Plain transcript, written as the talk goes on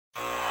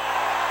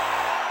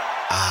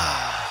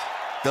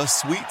The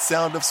sweet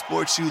sound of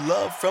sports you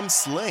love from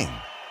Sling.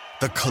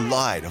 The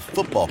collide of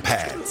football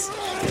pads.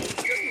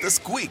 The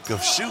squeak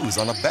of shoes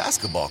on a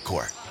basketball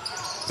court.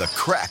 The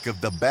crack of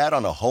the bat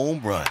on a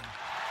home run.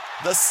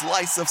 The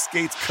slice of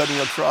skates cutting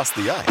across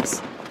the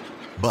ice.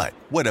 But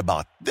what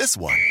about this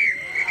one?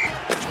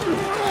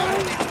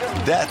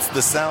 That's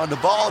the sound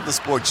of all the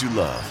sports you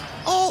love,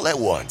 all at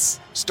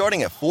once.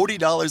 Starting at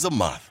 $40 a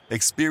month.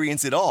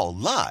 Experience it all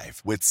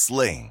live with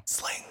Sling.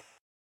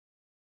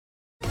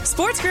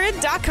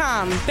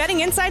 SportsGrid.com.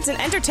 Betting insights and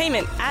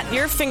entertainment at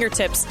your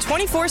fingertips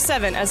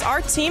 24/7 as our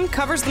team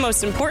covers the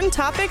most important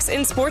topics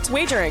in sports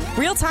wagering.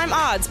 Real-time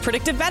odds,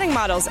 predictive betting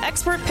models,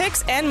 expert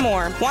picks, and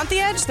more. Want the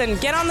edge? Then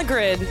get on the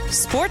grid.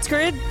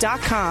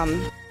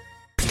 SportsGrid.com.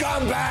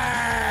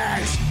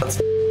 Scumbags!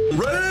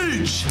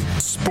 Rage!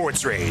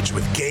 Sports Rage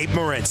with Gabe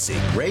Morency.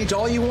 Rage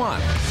all you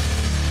want.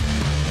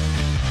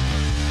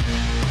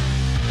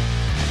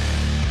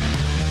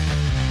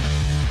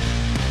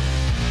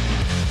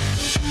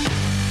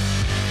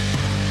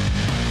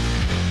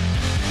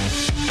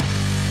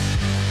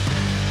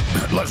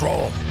 Let's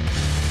roll.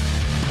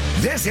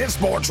 This is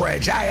Sports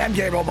Rage. I am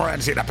Gabriel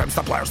Morency, the pimps,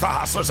 the players, the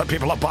hustlers, the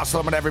people that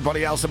bustle them, and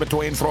everybody else in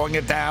between throwing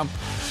it down.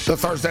 The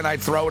Thursday Night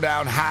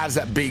Throwdown has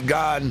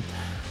begun.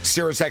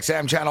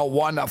 SiriusXM channel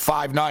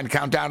 159,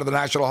 countdown to the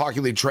National Hockey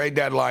League trade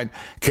deadline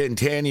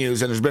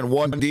continues, and there's been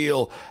one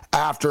deal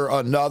after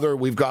another.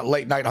 We've got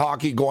late night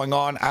hockey going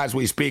on as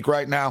we speak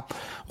right now.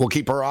 We'll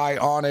keep our eye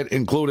on it,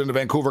 including the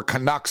Vancouver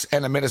Canucks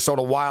and the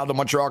Minnesota Wild, the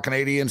Montreal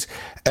Canadiens,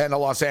 and the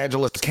Los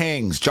Angeles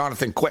Kings.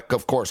 Jonathan Quick,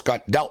 of course,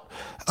 got dealt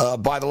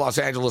by the Los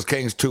Angeles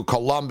Kings to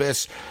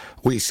Columbus.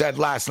 We said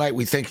last night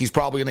we think he's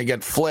probably going to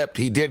get flipped.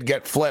 He did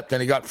get flipped,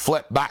 and he got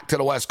flipped back to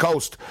the West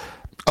Coast,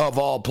 of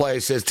all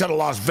places, to the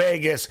Las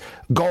Vegas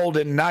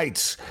Golden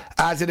Knights.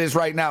 As it is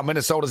right now,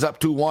 Minnesota's up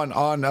 2-1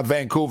 on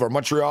Vancouver.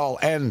 Montreal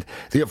and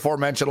the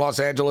aforementioned Los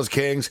Angeles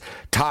Kings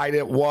tied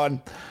at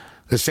 1.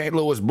 The St.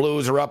 Louis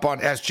Blues are up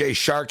on S.J.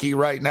 Sharkey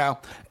right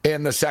now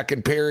in the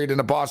second period, and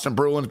the Boston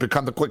Bruins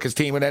become the quickest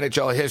team in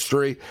NHL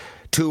history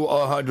to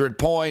 100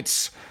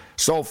 points.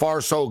 So far,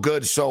 so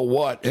good, so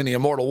what? In the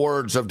immortal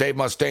words of Dave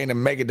Mustaine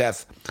and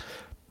Megadeth,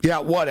 yeah,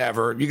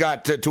 whatever. You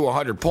got to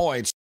 100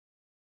 points.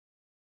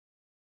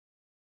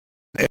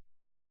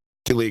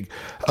 League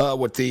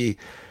with the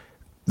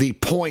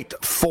point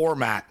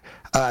format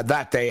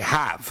that they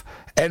have.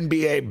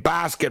 NBA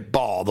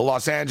basketball, the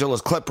Los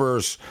Angeles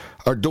Clippers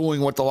are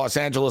doing what the Los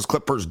Angeles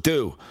Clippers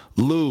do,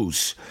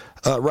 lose.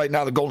 Right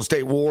now, the Golden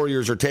State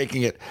Warriors are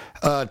taking it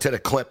to the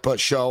Clip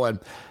show, and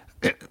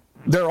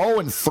they're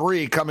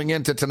 0-3 coming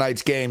into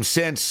tonight's game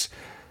since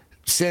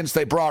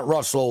they brought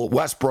Russell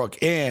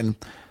Westbrook in,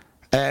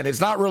 and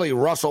it's not really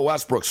Russell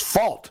Westbrook's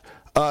fault.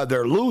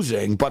 They're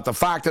losing, but the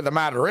fact of the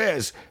matter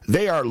is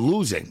they are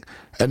losing.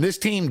 And this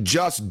team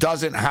just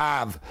doesn't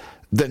have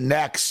the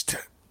next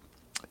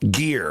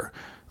gear.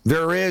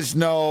 There is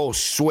no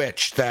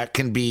switch that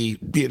can be,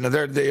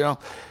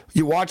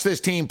 you watch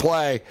this team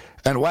play,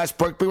 and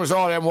Westbrook, people say,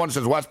 they haven't won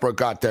since Westbrook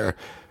got there.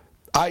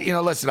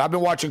 Listen, I've been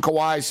watching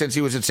Kawhi since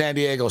he was at San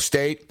Diego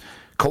State.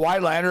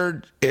 Kawhi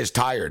Leonard is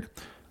tired.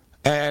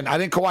 And I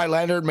think Kawhi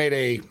Leonard made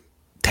a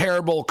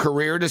terrible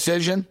career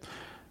decision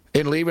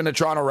in leaving the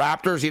Toronto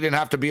Raptors. He didn't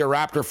have to be a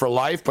Raptor for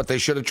life, but they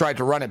should have tried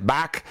to run it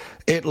back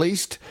at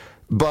least.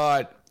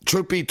 But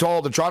truth be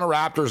told, the Toronto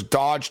Raptors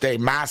dodged a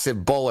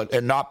massive bullet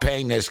in not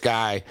paying this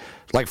guy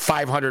like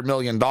 $500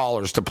 million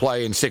to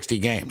play in 60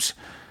 games.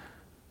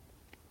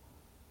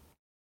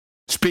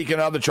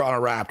 Speaking of the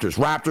Toronto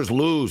Raptors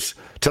lose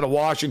to the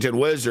Washington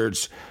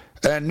Wizards.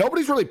 And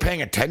nobody's really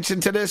paying attention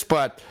to this,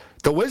 but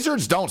the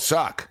Wizards don't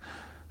suck.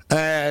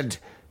 And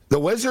the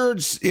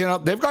Wizards,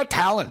 they've got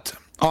talent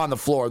on the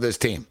floor of this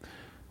team.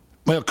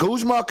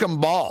 Kuzma can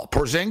ball.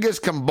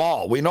 Porzingis can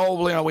ball. We know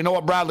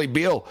what Bradley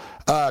Beal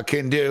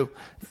can do.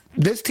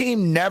 This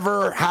team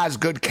never has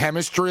good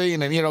chemistry,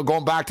 and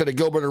going back to the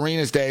Gilbert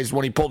Arenas days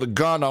when he pulled a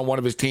gun on one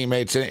of his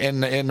teammates in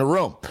the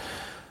room.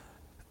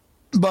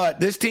 But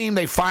this team,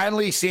 they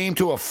finally seem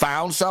to have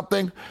found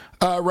something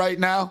right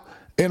now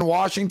in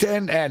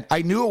Washington, and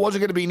I knew it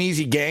wasn't going to be an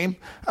easy game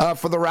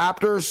for the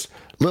Raptors.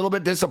 A little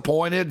bit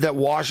disappointed that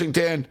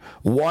Washington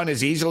won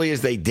as easily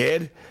as they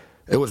did.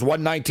 It was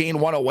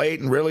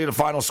 119-108, and really the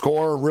final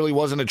score really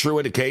wasn't a true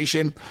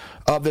indication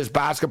of this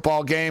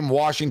basketball game.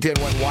 Washington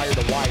went wire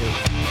to wire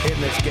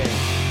in this game.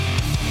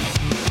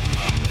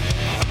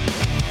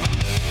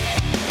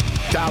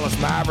 Dallas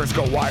Mavericks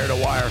go wire to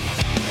wire.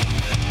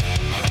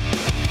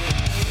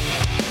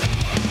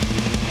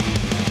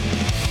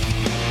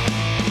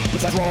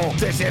 Let's roll.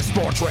 This is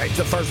Sports Rage,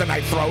 the Thursday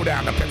Night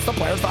Throwdown. The pimps, the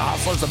players, the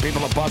hustlers, the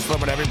people that bust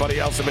them, and everybody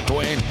else in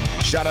between.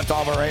 Shout out to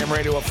all of our AM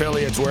radio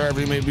affiliates,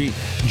 wherever you may be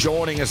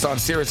joining us on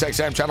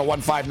SiriusXM Channel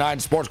 159,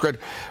 Sports Grid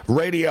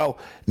Radio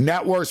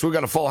Networks. We've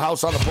got a full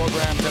house on the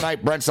program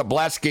tonight. Brent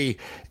Zableski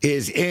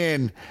is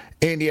in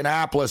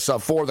Indianapolis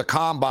for the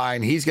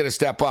Combine. He's going to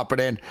step up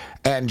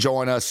and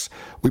join us.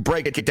 We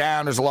break it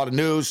down. There's a lot of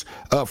news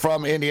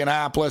from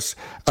Indianapolis.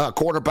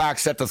 Quarterback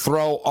set to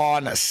throw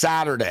on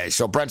Saturday.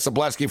 So Brent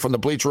Zableski from the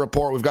Bleacher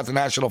Report. We've got the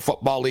National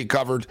Football League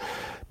covered.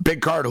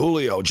 Big Card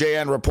Julio.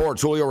 JN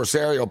reports. Julio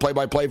Rosario,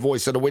 play-by-play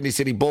voice of the Windy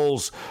City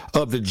Bulls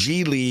of the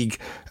G League.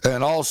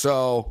 And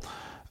also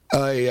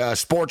a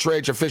Sports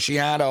Rage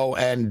aficionado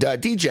and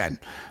DGen.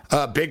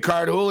 Big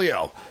Card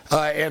Julio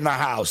in the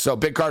house. So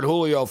Big Card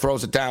Julio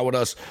throws it down with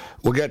us.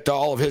 We'll get to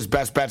all of his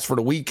best bets for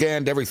the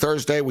weekend. Every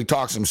Thursday we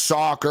talk some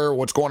soccer,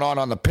 what's going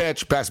on the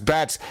pitch, best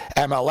bets.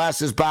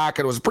 MLS is back.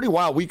 And it was a pretty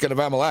wild weekend of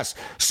MLS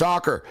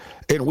soccer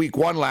in week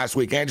 1 last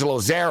week. Angelo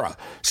Zara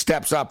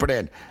steps up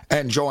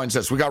and joins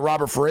us. We got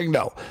Robert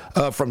Ferrigno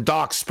from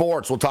Doc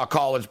Sports. We'll talk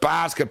college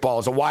basketball.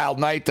 It's a wild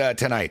night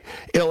tonight.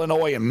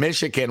 Illinois and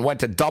Michigan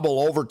went to double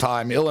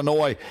overtime.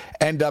 Illinois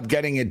end up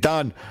getting it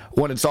done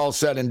when it's all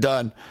said and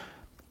done.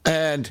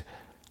 And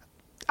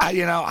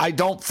I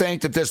don't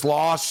think that this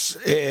loss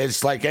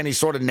is like any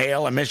sort of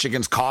nail in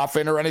Michigan's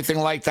coffin or anything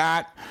like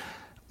that.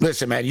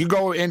 Listen, man, you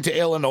go into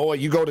Illinois,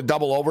 you go to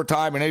double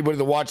overtime, and anybody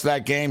that watched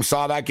that game,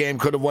 saw that game,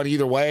 could have went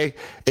either way.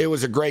 It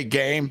was a great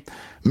game.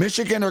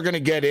 Michigan are going to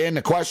get in.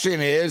 The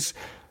question is,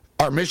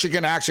 are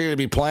Michigan actually going to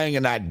be playing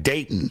in that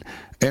Dayton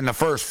in the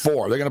first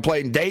 4? They're going to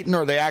play in Dayton,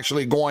 or are they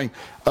actually going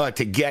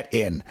to get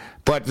in?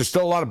 But there's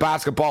still a lot of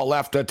basketball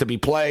left to be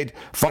played.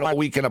 Final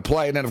weekend of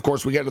play. And then, of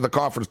course, we get to the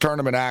conference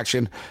tournament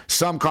action.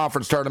 Some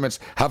conference tournaments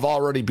have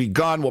already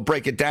begun. We'll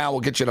break it down.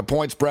 We'll get you the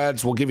point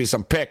spreads. We'll give you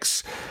some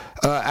picks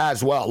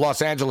as well.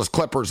 Los Angeles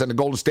Clippers and the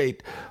Golden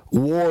State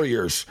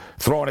Warriors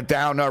throwing it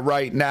down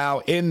right now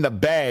in the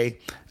Bay.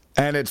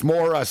 And it's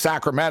more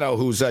Sacramento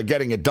who's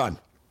getting it done.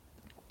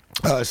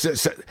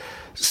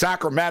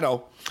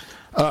 Sacramento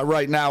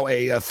right now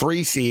a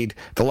 3 seed.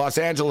 The Los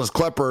Angeles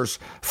Clippers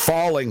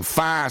falling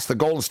fast. The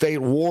Golden State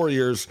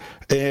Warriors,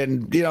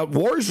 and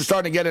Warriors are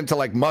starting to get into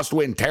like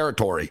must-win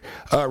territory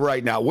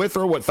right now, with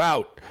or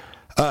without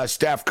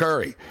Steph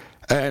Curry.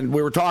 And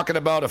we were talking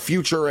about a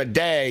future a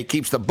day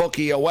keeps the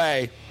bookie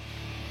away,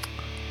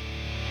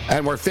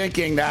 and we're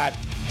thinking that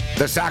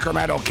the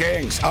Sacramento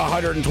Kings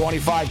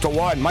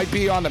 125-1 might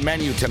be on the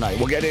menu tonight.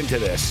 We'll get into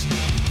this.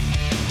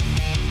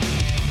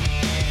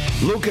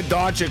 Luka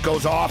Doncic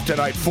goes off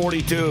tonight,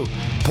 42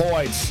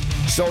 points.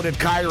 So did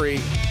Kyrie.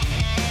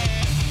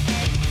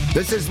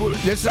 This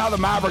is how the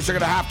Mavericks are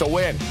going to have to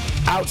win.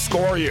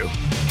 Outscore you.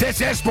 This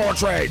is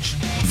Sports Rage.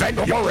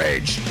 Venmo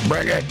Rage.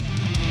 Bring it.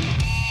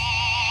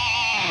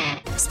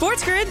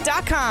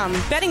 SportsGrid.com.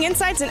 Betting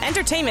insights and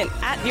entertainment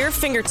at your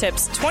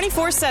fingertips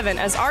 24/7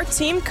 as our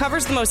team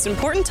covers the most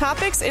important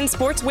topics in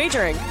sports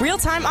wagering.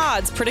 Real-time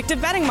odds,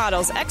 predictive betting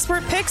models,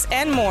 expert picks,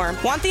 and more.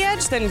 Want the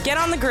edge? Then get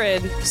on the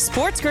grid.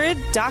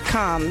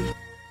 SportsGrid.com.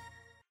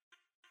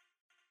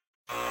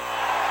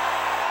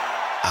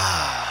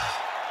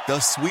 The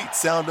sweet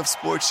sound of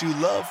sports you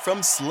love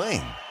from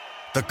Sling.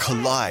 The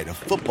collide of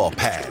football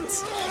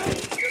pads.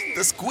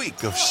 The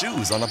squeak of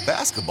shoes on a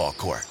basketball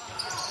court.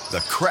 The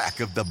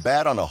crack of the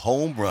bat on a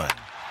home run.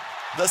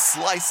 The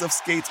slice of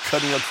skates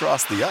cutting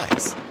across the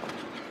ice.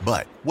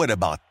 But what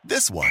about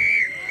this one?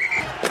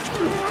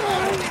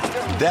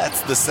 That's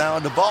the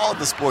sound of all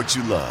the sports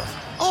you love,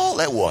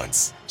 all at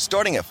once.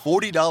 Starting at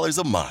 $40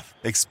 a month.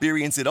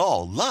 Experience it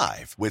all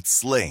live with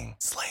Sling.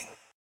 Sling.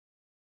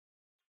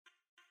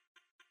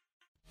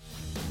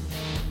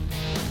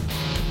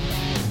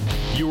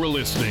 You are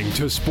listening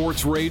to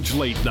Sports Rage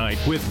Late Night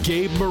with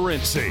Gabe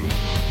Morency.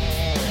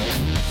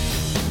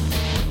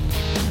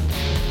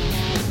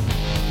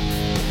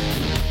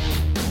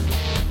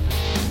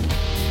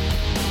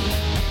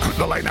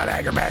 The Late Night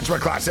Anger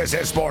Management Class. This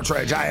is Sports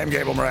Rage. I am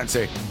Gable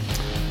Morency.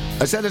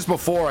 I said this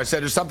before. I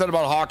said there's something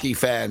about hockey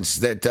fans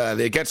that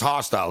it gets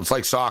hostile. It's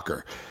like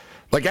soccer.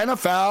 Like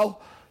NFL,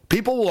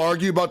 people will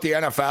argue about the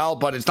NFL,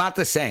 but it's not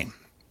the same.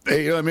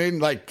 You know what I mean?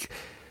 Like,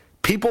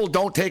 people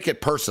don't take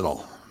it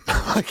personal.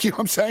 Like, you know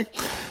what I'm saying?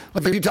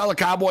 Like, if you tell a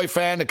Cowboy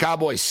fan the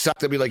Cowboys suck,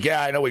 they'll be like,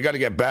 yeah, I know, we got to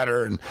get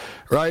better. And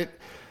right?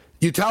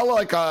 You tell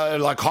like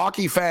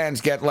hockey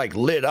fans get like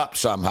lit up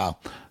somehow.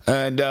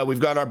 And we've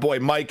got our boy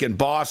Mike in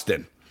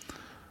Boston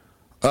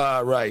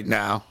right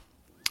now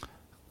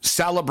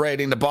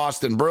celebrating the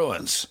Boston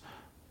Bruins,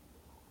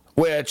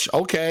 which,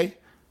 okay,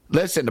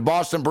 listen, the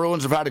Boston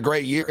Bruins have had a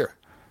great year.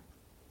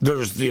 They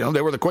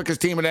were the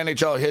quickest team in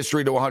NHL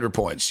history to 100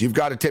 points. You've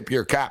got to tip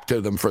your cap to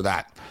them for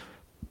that.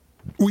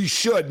 We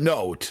should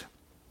note,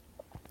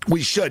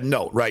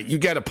 right? You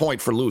get a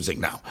point for losing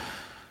now.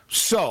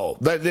 So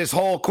this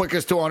whole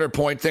quickest to 100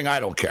 point thing, I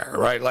don't care,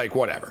 right? Like,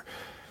 whatever.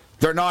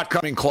 They're not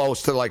coming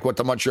close to like what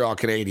the Montreal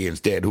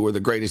Canadiens did, who were the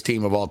greatest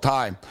team of all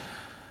time.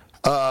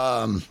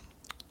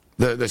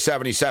 The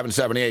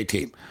 77-78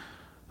 team,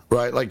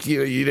 right? Like,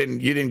 you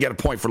didn't get a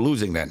point for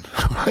losing then.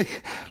 Right?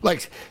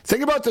 Like,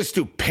 think about the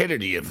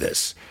stupidity of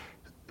this.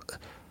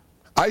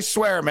 I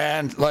swear,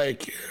 man,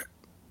 like,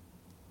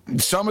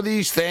 some of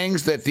these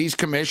things that these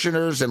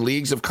commissioners and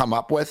leagues have come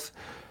up with,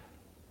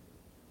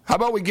 how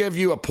about we give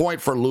you a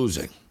point for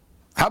losing?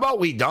 How about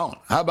we don't?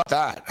 How about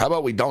that? How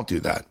about we don't do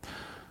that?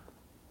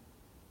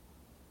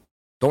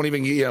 Don't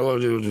even, I don't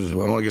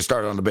want to get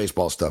started on the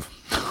baseball stuff.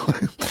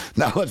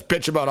 Now let's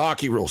bitch about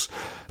hockey rules.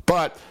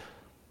 But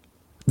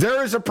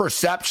there is a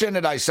perception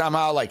that I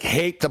somehow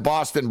hate the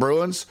Boston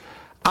Bruins.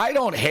 I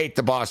don't hate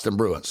the Boston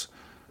Bruins.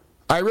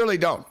 I really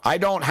don't. I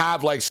don't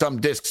have some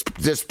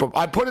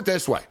I put it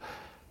this way.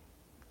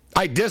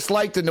 I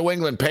dislike the New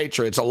England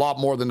Patriots a lot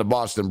more than the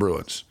Boston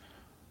Bruins.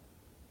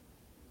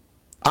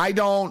 I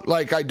think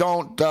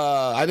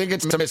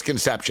it's a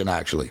misconception,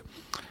 actually.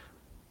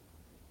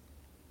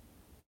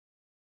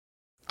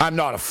 I'm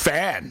not a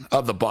fan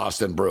of the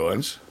Boston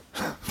Bruins,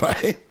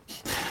 right?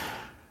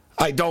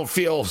 I don't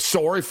feel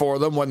sorry for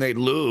them when they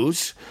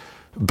lose,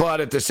 but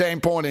at the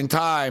same point in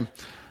time,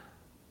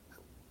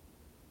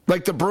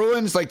 the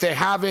Bruins,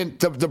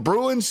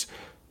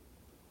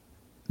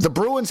 the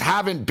Bruins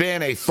haven't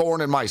been a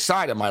thorn in my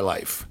side in my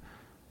life.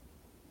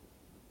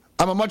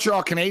 I'm a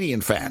Montreal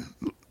Canadian fan.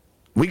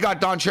 We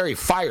got Don Cherry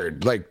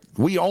fired.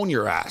 We own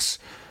your ass.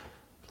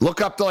 Look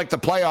up the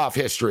playoff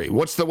history.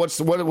 What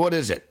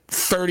is it?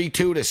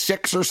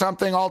 32-6 or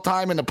something all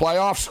time in the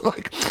playoffs?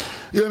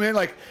 You know what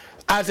I mean?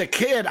 As a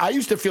kid, I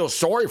used to feel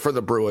sorry for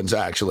the Bruins,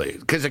 actually,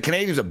 because the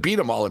Canadians would beat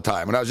them all the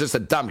time, and I was just a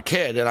dumb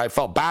kid, and I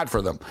felt bad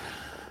for them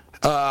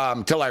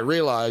until I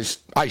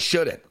realized I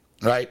shouldn't,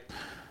 right?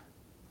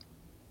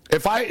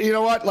 I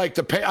don't like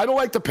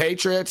the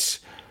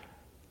Patriots.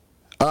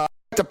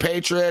 The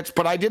Patriots,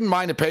 but I didn't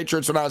mind the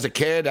Patriots when I was a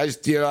kid. I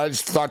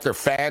just thought their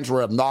fans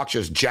were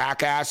obnoxious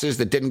jackasses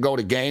that didn't go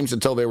to games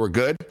until they were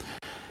good.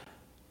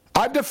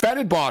 I've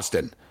defended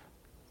Boston.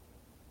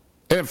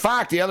 In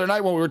fact, the other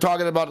night when we were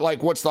talking about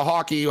what's the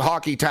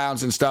hockey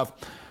towns and stuff,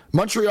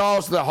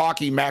 Montreal's the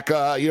hockey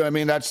mecca. You know what I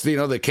mean? That's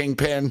the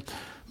kingpin.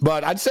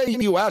 But I'd say in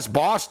the U.S.,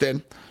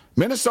 Boston,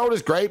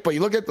 Minnesota's great, but you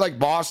look at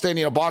Boston,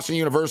 Boston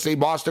University,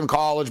 Boston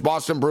College,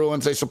 Boston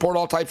Bruins. They support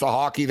all types of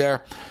hockey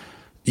there.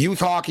 Youth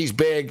hockey's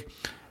big.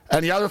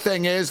 And the other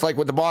thing is,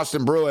 with the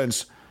Boston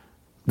Bruins,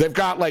 they've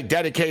got,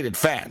 dedicated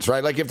fans,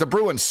 right? If the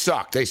Bruins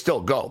suck, they still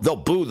go. They'll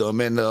boo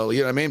them, and they'll,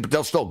 but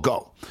they'll still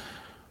go.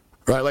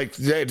 Right?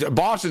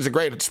 Boston's a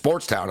great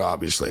sports town,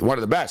 obviously. One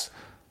of the best.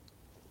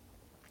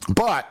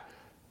 But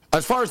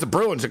as far as the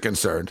Bruins are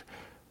concerned,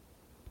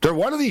 they're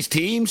one of these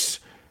teams,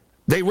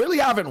 they really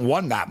haven't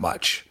won that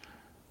much.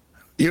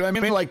 You know what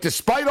I mean?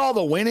 Despite all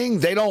the winning,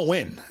 they don't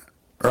win.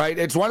 Right?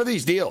 It's one of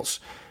these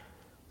deals.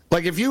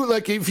 If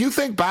you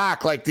think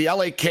back, the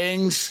LA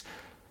Kings,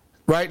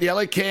 right? The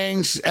LA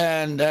Kings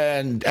and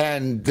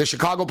the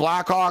Chicago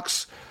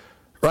Blackhawks,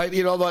 right?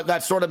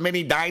 That sort of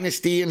mini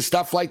dynasty and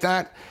stuff like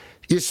that.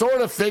 You sort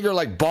of figure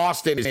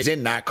Boston is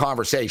in that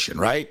conversation,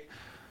 right?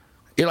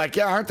 You're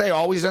yeah, aren't they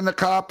always in the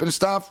cup and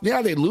stuff?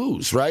 Yeah, they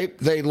lose, right?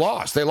 They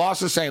lost. They lost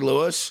to St.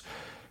 Louis.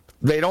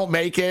 They don't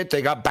make it.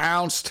 They got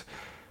bounced.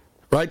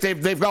 Right?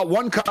 They've got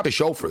one cup to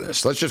show for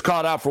this. Let's just call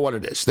it out for what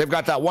it is. They've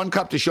got that one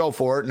cup to show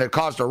for it, and it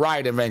caused a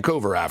riot in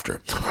Vancouver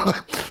after.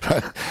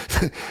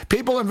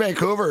 People in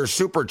Vancouver are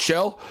super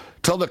chill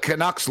till the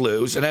Canucks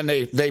lose, and then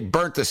they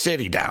burnt the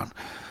city down.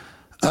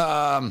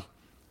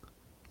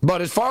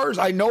 But as far as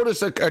I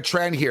notice a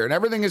trend here, and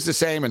everything is the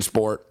same in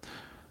sport,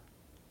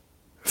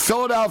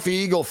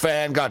 Philadelphia Eagle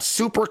fan got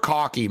super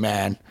cocky,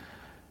 man,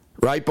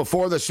 right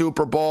before the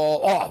Super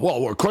Bowl. Oh,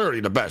 well, we're clearly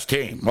the best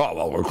team. Oh,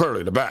 well, we're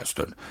clearly the best.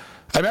 And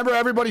I remember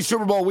everybody's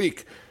Super Bowl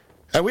week,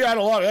 and we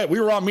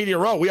were on Media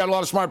Row. We had a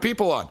lot of smart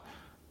people on.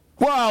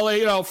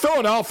 Well,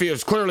 Philadelphia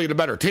is clearly the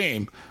better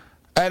team.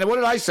 And what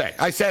did I say?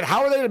 I said,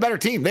 how are they the better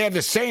team? They have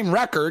the same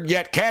record,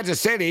 yet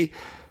Kansas City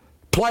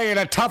play in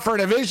a tougher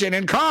division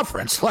in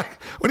conference. What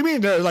do you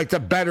mean they're the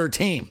better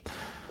team?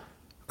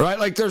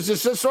 Right? There's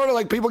this sort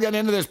of people get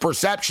into this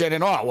perception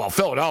and, oh, well,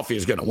 Philadelphia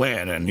is going to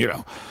win. And,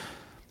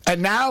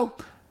 and now,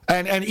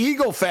 and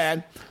Eagle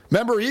fan,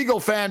 remember Eagle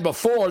fan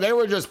before, they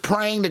were just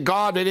praying to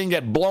God they didn't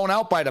get blown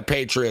out by the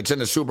Patriots in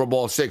the Super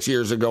Bowl 6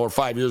 years ago or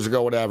 5 years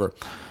ago, whatever,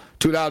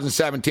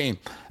 2017.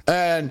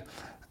 And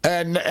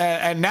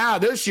now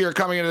this year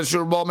coming into the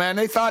Super Bowl, man,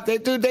 they thought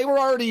they were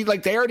already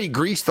they already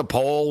greased the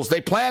polls. They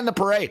planned the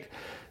parade.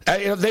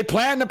 They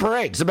planned the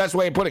parade. It's the best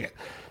way of putting it.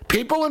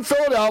 People in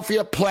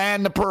Philadelphia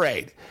planned the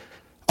parade.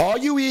 All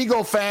you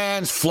Eagle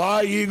fans,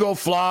 fly, Eagle,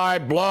 fly,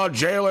 blah,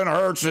 Jalen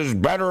Hurts is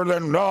better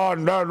than, blah,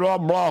 blah, blah,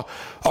 blah.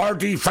 Our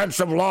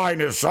defensive line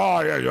is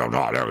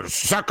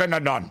second to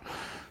none.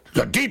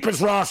 The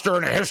deepest roster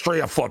in the history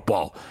of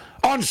football.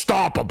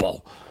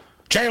 Unstoppable.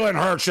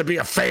 Jalen Hurts should be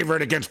a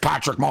favorite against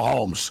Patrick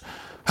Mahomes.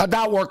 How'd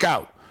that work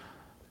out?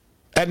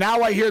 And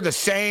now I hear the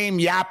same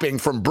yapping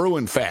from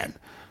Bruin fan.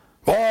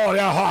 Oh,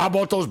 yeah, how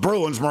about those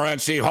Bruins,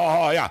 Morency?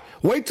 Oh, yeah.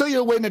 Wait till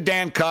you win the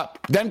Dan Cup,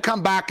 then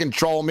come back and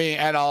troll me,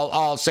 and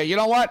I'll say, you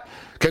know what?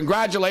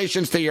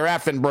 Congratulations to your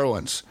effing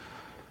Bruins.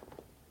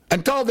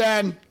 Until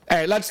then,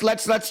 hey, let's wait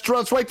till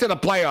the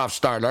playoffs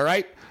start, all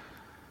right?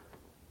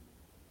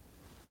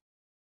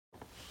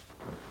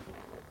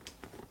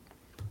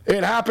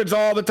 It happens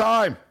all the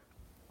time.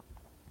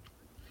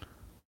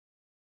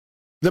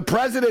 The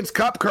President's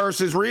Cup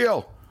curse is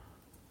real.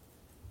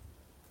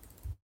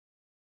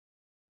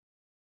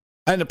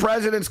 And the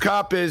President's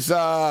Cup is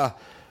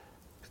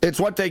It's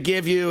what they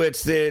give you.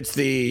 It's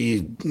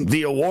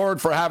the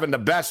award for having the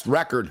best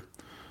record.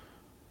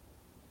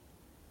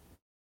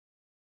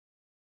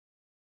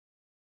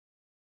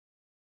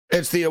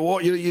 It's the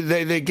award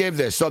they give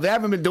this. So they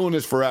haven't been doing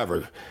this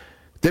forever.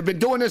 They've been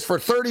doing this for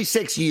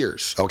 36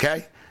 years,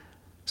 okay?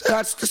 So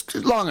that's just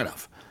long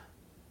enough.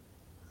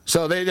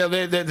 So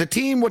the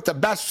team with the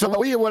best, so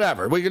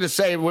whatever. We're going to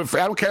say, I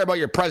don't care about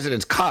your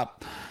President's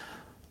Cup,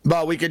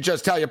 but we could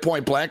just tell you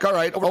point blank, all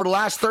right, over the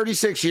last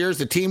 36 years,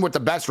 the team with the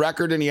best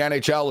record in the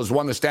NHL has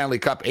won the Stanley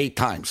Cup 8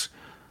 times.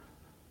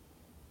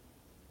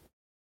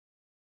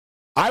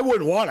 I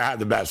wouldn't want to have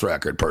the best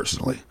record,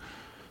 personally.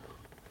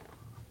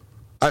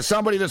 As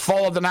somebody that's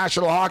followed the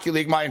National Hockey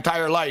League my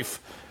entire life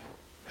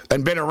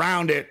and been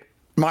around it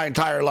my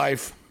entire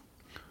life,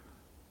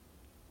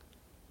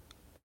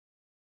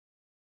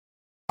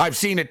 I've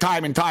seen it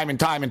time and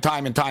time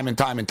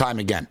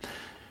again.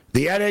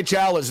 The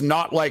NHL is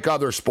not like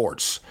other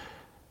sports.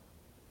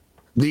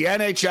 The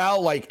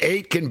NHL, like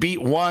 8 can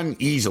beat 1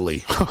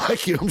 easily.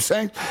 Like, you know what I'm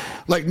saying?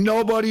 Like,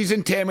 nobody's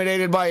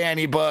intimidated by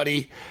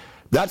anybody.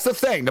 That's the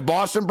thing. The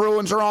Boston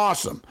Bruins are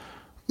awesome.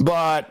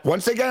 But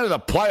once they get into the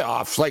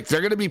playoffs, like,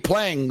 they're going to be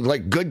playing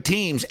like good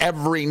teams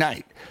every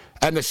night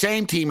and the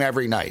same team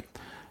every night.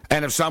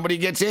 And if somebody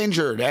gets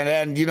injured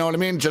and you know what I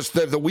mean, just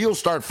the wheels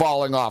start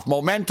falling off,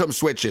 momentum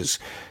switches.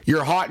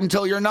 You're hot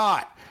until you're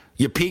not.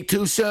 You peak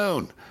too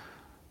soon,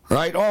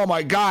 right? Oh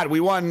my God, we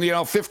won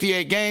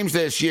 58 games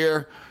this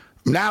year.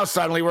 Now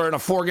suddenly we're in a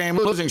 4-game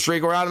losing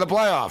streak. We're out of the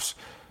playoffs.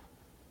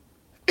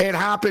 It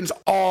happens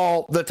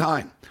all the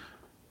time.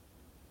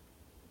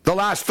 The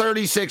last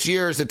 36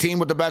 years, the team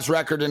with the best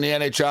record in the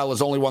NHL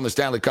has only won the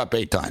Stanley Cup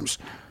 8 times.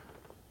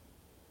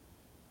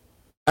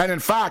 And in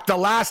fact, the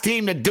last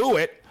team to do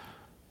it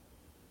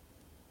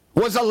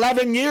was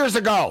 11 years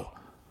ago.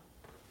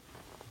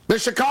 The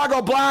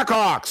Chicago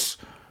Blackhawks,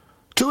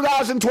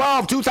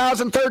 2012,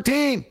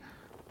 2013.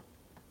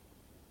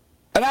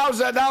 And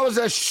that was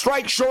a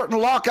strike-shortened,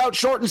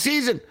 lockout-shortened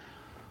season.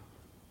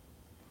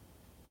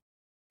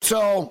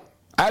 So,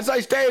 as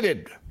I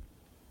stated,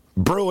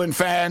 Bruin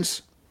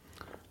fans,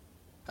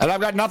 and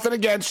I've got nothing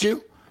against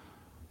you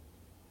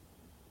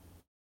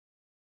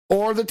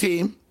or the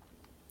team.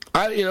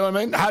 You know what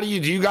I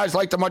mean? Do you guys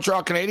like the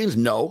Montreal Canadiens?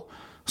 No.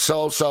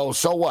 So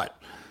what?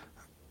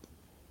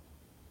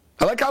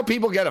 I like how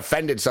people get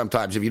offended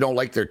sometimes if you don't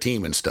like their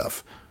team and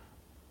stuff.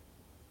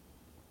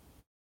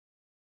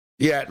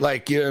 Yeah,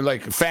 like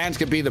fans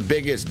can be the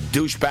biggest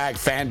douchebag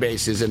fan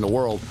bases in the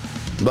world,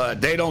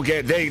 but they don't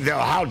get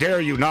how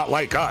dare you not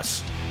like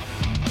us?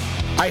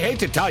 I hate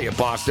to tell you,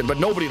 Boston, but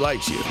nobody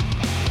likes you.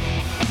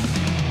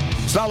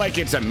 It's not like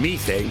it's a me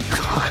thing.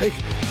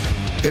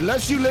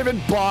 Unless you live in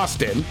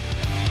Boston,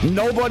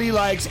 nobody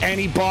likes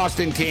any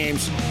Boston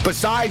teams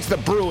besides the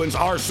Bruins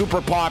are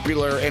super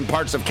popular in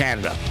parts of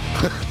Canada.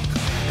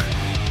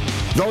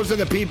 Those are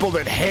the people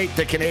that hate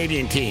the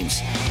Canadian teams.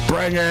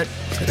 Bring it.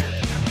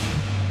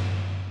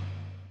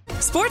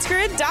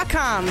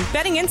 SportsGrid.com.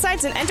 Betting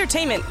insights and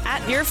entertainment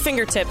at your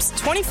fingertips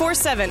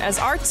 24/7 as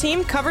our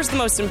team covers the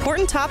most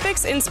important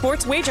topics in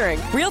sports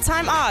wagering.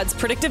 Real-time odds,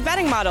 predictive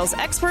betting models,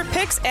 expert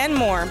picks, and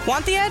more.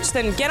 Want the edge?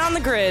 Then get on the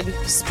grid.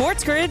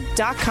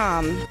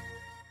 SportsGrid.com.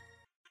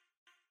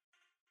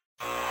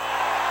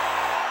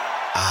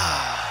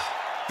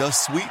 The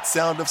sweet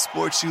sound of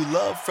sports you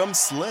love from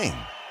Sling.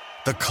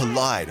 The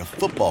collide of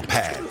football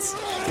pads.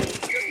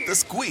 The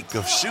squeak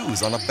of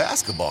shoes on a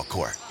basketball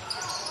court.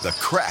 The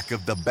crack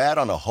of the bat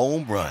on a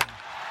home run.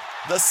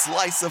 The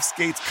slice of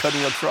skates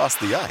cutting across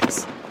the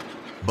ice.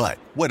 But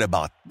what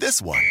about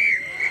this one?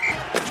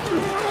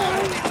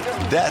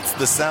 That's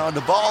the sound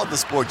of all the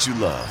sports you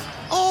love,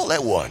 all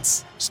at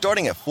once.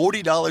 Starting at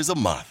 $40 a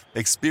month.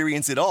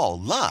 Experience it all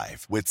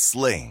live with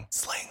Sling.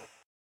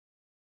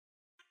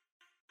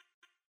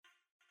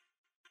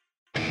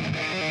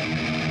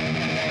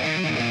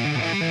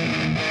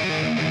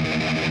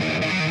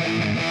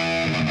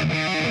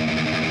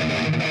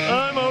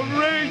 I'm a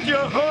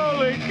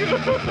rageaholic.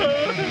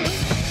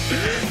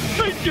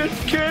 I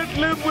just can't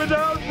live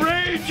without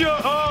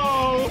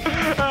Rage-A-Hole.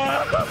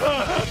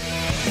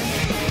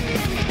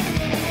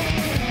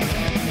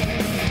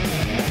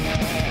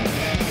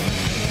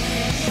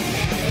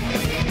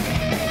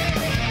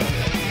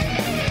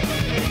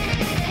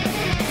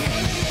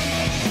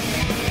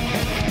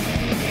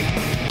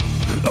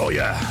 Oh,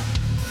 yeah.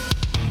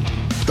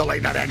 The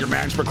late night anger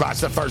management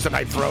class, the Thursday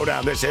night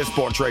throwdown. This is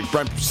Sports Rage.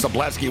 Brent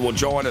Sableski will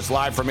join us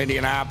live from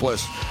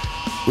Indianapolis.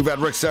 We've had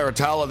Rick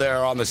Saratella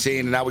there on the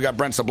scene, and now we got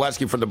Brent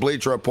Sableski from the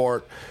Bleacher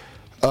Report.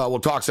 We'll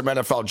talk some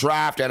NFL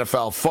draft,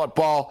 NFL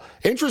football.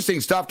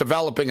 Interesting stuff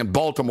developing in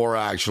Baltimore,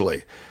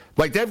 actually.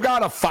 Like, they've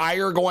got a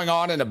fire going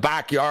on in the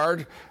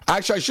backyard.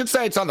 Actually, I should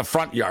say it's on the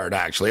front yard,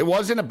 actually. It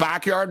was in the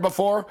backyard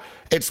before.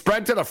 It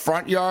spread to the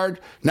front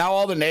yard. Now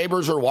all the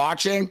neighbors are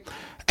watching.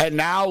 And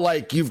now,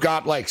 like, you've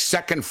got, like,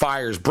 second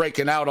fires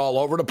breaking out all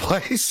over the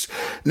place.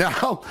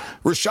 Now,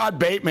 Rashad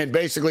Bateman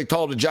basically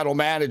told the general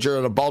manager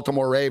of the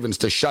Baltimore Ravens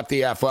to shut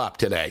the F up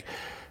today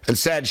and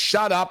said,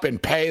 shut up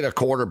and pay the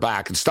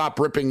quarterback and stop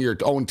ripping your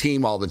own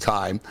team all the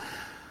time.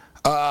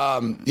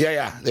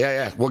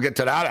 Yeah. We'll get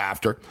to that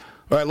after.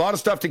 All right, a lot of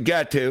stuff to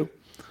get to.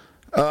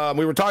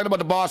 We were talking about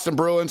the Boston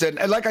Bruins, and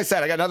like I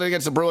said, I got nothing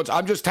against the Bruins.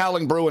 I'm just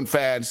telling Bruin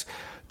fans,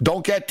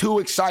 don't get too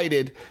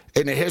excited.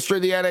 In the history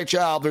of the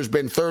NHL, there's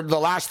been the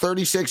last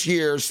 36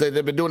 years,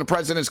 they've been doing the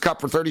President's Cup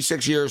for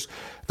 36 years.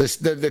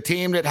 The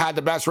team that had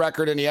the best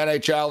record in the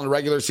NHL in the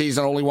regular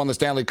season only won the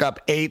Stanley Cup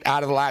 8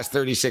 out of the last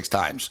 36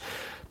 times.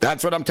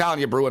 That's what I'm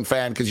telling you, Bruin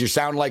fan, because you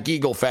sound like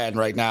Eagle fan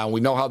right now.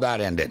 We know how that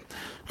ended.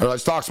 All right,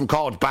 let's talk some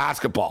college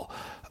basketball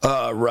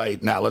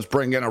right now. Let's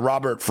bring in a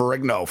Robert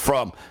Ferrigno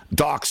from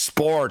Doc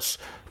Sports.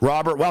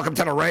 Robert, welcome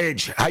to the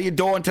Rage. How you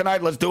doing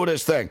tonight? Let's do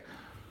this thing.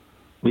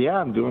 Yeah,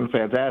 I'm doing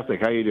fantastic.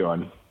 How you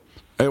doing?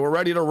 Hey, we're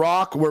ready to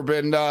rock. We've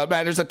been, man,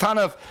 there's a ton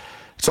of,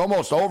 it's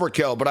almost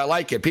overkill, but I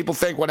like it. People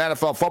think when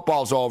NFL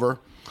football's over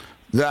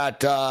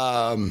that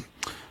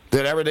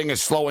everything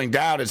is slowing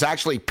down. It's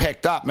actually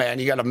picked up, man.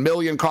 You got a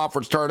million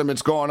conference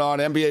tournaments going on,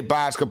 NBA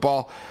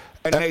basketball,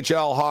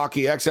 NHL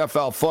hockey,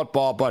 XFL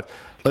football, but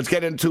let's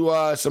get into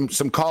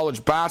some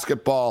college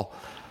basketball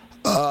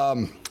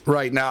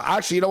right now.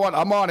 Actually, you know what?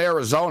 I'm on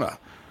Arizona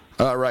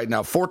right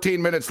now.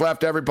 14 minutes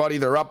left, everybody.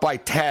 They're up by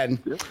 10.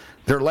 Yep.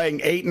 They're laying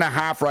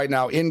 8.5 right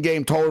now.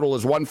 In-game total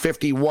is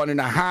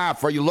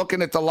 151.5. Are you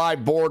looking at the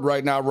live board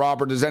right now,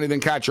 Robert? Does anything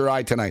catch your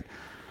eye tonight?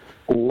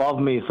 Love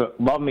me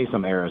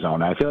some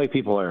Arizona. I feel like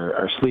people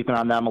are sleeping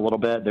on them a little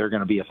bit. They're going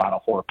to be a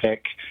Final Four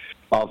pick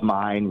of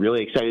mine.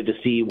 Really excited to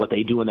see what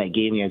they do in that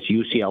game against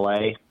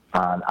UCLA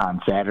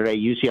on Saturday.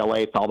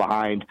 UCLA fell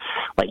behind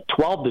like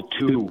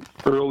 12-2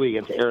 early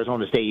against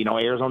Arizona State. You know,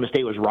 Arizona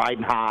State was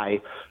riding high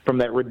from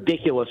that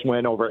ridiculous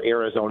win over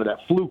Arizona, that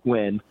fluke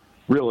win,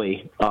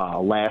 really,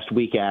 last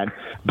weekend.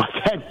 But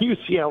then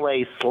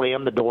UCLA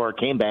slammed the door,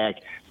 came back,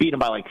 beat them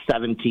by like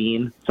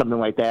 17, something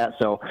like that.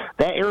 So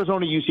that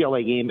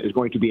Arizona-UCLA game is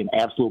going to be an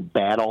absolute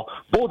battle.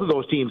 Both of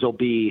those teams will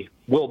be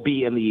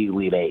in the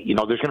Elite Eight. You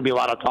know, there's going to be a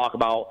lot of talk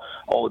about,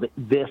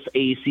 this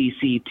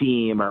ACC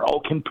team,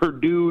 or, can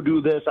Purdue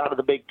do this out of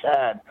the Big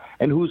Ten?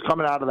 And who's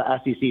coming out of the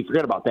SEC?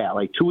 Forget about that.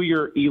 Like, 2 of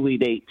your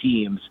Elite Eight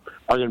teams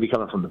are going to be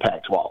coming from the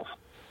Pac-12.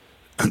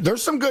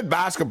 There's some good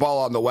basketball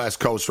on the West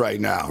Coast right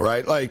now,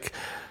 right? Like,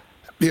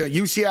 you know,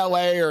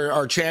 UCLA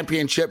are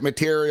championship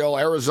material.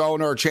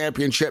 Arizona are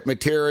championship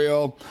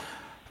material.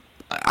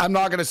 I'm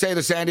not going to say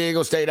the San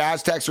Diego State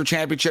Aztecs are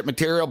championship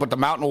material, but the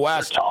Mountain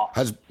West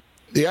has,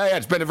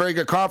 it's been a very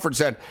good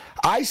conference. And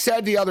I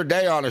said the other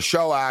day on a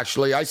show,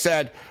 actually, I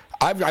said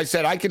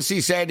I could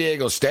see San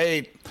Diego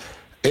State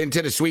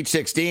into the Sweet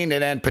 16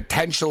 and then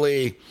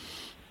potentially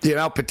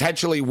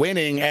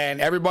winning, and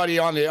everybody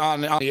on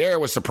the air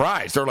was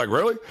surprised. They're like,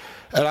 really?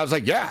 And I was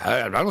like,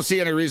 yeah, I don't see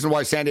any reason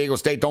why San Diego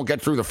State don't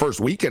get through the first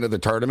weekend of the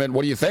tournament.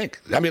 What do you think?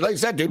 I mean, like I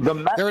said, dude,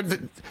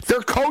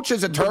 their coach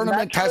is a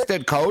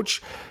tournament-tested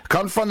coach,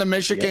 comes from the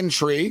Michigan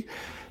tree,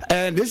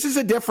 and this is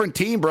a different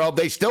team, bro.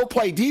 They still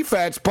play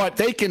defense, but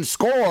they can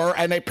score,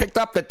 and they picked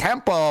up the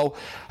tempo.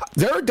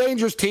 They're a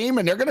dangerous team,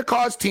 and they're going to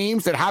cause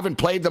teams that haven't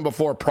played them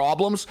before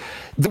problems.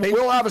 They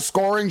will have a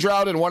scoring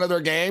drought in one of their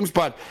games,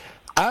 but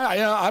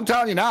I'm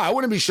telling you now, I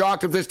wouldn't be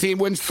shocked if this team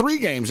wins 3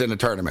 games in the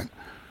tournament.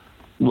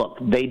 Look,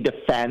 they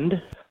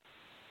defend.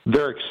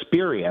 They're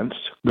experienced.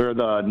 They're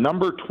the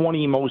number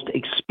 20 most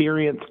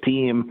experienced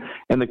team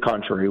in the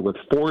country with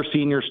 4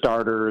 senior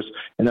starters,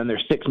 and then their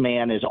 6th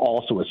man is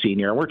also a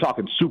senior. And we're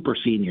talking super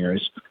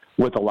seniors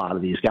with a lot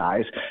of these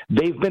guys.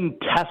 They've been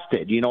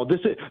tested. You know,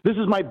 this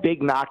is my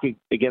big knock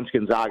against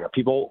Gonzaga.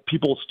 People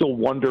still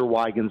wonder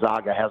why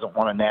Gonzaga hasn't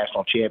won a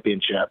national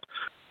championship,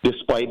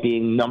 despite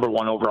being number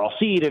 1 overall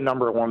seed and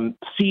number 1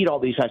 seed all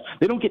these times.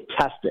 They don't get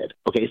tested.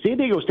 Okay, San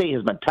Diego State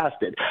has been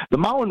tested. The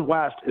Mountain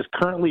West is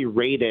currently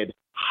rated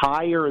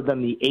higher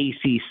than the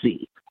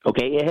ACC.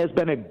 Okay, it has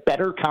been a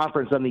better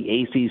conference than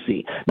the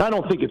ACC. Now, I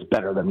don't think it's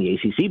better than the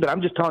ACC, but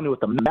I'm just telling you what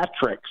the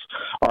metrics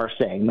are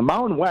saying. The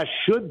Mountain West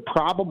should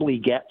probably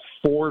get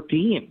 4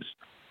 teams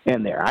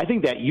in there. I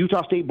think that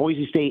Utah State,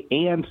 Boise State,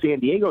 and San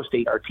Diego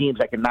State are teams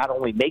that can not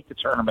only make the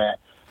tournament,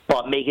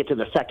 but make it to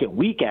the second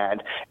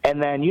weekend.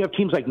 And then you have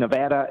teams like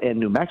Nevada and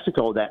New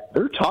Mexico that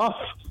they're tough.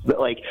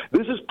 Like,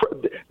 this is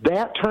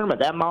that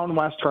tournament, that Mountain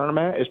West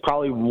tournament is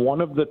probably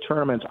one of the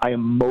tournaments I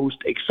am most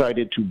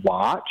excited to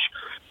watch,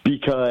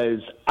 because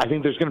I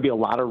think there's going to be a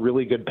lot of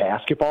really good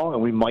basketball,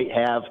 and we might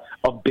have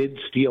a bid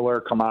stealer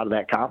come out of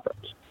that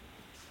conference.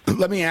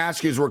 Let me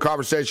ask you, as we're in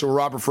conversation with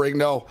Robert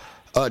Ferrigno,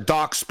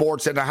 Doc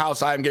Sports in the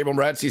house. I am Gabe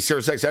Morency,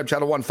 Sirius XM,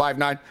 Channel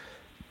 159.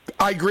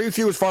 I agree with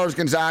you as far as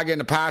Gonzaga in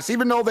the past,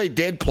 even though they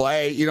did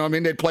play,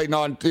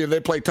 they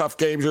played tough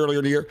games earlier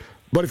in the year.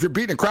 But if you're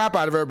beating the crap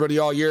out of everybody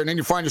all year and then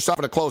you find yourself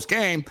in a close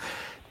game,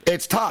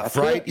 it's tough,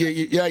 right?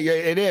 Yeah,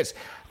 it is.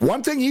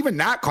 One thing, even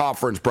that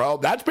conference, bro,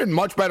 that's been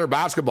much better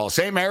basketball.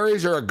 St.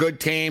 Mary's are a good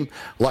team.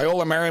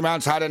 Loyola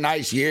Marymount's had a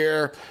nice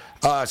year.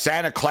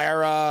 Santa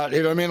Clara,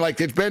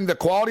 Like, it's been the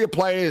quality of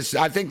play is,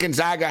 I think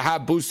Gonzaga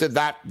have boosted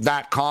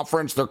that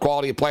conference. Their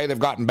quality of play, they've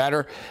gotten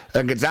better,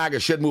 and Gonzaga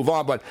should move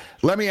on. But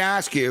let me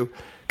ask you,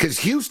 because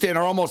Houston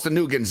are almost a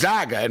new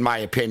Gonzaga, in my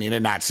opinion,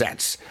 in that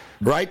sense,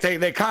 right?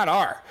 They kind of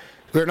are.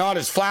 They're not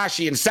as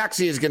flashy and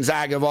sexy as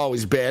Gonzaga have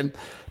always been,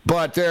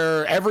 but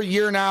they're every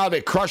year now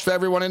they crushed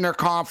everyone in their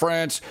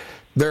conference.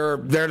 They're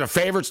the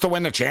favorites to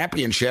win the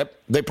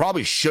championship. They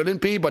probably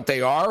shouldn't be, but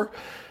they are,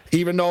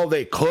 even though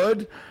they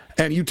could.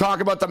 And you talk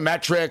about the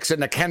metrics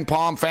and the Ken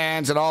Palm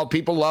fans and all,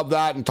 people love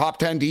that, and top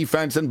 10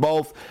 defense in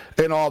both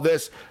and all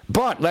this.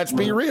 But let's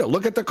be real.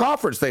 Look at the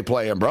conference they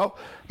play in, bro.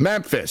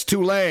 Memphis,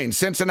 Tulane,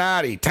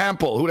 Cincinnati,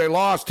 Temple, who they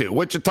lost to,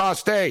 Wichita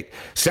State,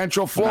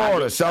 Central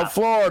Florida, South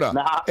Florida.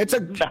 It's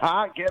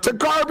a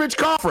garbage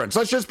conference.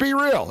 Let's just be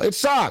real. It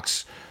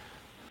sucks.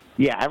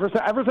 Yeah, ever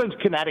since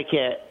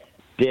Connecticut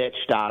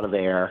ditched out of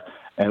there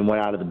and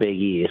went out of the Big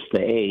East, the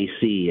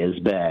AAC has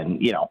been,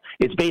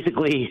 it's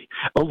basically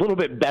a little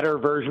bit better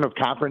version of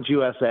Conference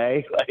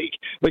USA.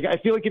 Like I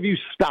feel like if you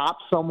stop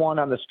someone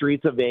on the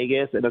streets of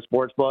Vegas in a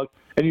sports book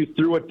and you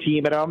threw a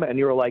team at them and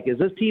you were like, is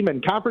this team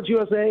in Conference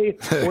USA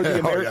or the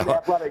American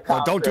Athletic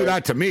Conference? Don't do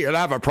that to me. I'd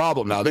have a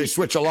problem now. They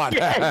switch a lot.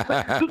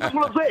 Yeah, this is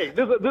what I'm saying.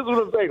 This is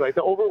what I'm saying. Like,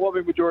 the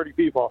overwhelming majority of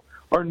people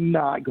are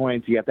not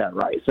going to get that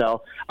right.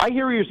 So I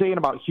hear what you're saying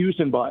about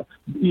Houston, but,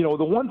 the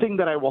one thing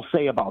that I will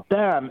say about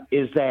them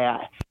is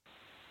that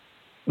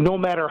no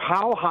matter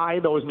how high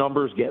those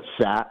numbers get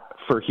set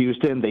for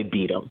Houston, they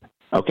beat them.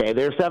 Okay,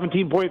 they're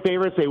 17-point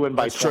favorites. They win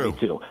by 22.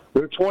 True.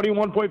 They're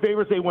 21-point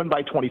favorites. They win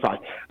by 25.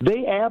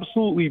 They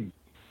absolutely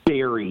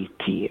bury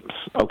teams.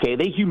 Okay,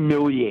 they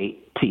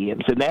humiliate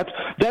teams, and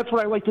that's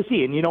what I like to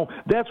see. And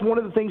that's one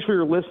of the things for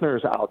your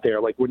listeners out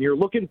there. Like, when you're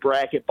looking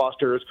bracket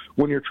busters,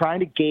 when you're trying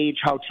to gauge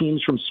how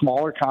teams from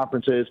smaller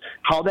conferences,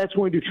 how that's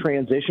going to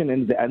transition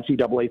into the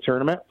NCAA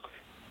tournament.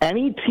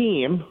 Any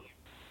team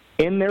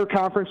in their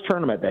conference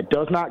tournament that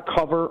does not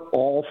cover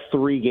all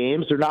 3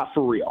 games, they're not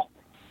for real.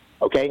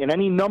 Okay, and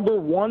any number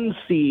 1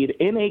 seed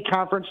in a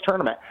conference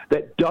tournament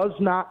that does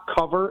not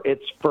cover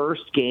its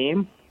first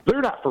game, they're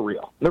not for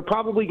real. They're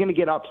probably going to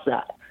get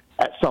upset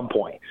at some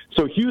point.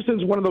 So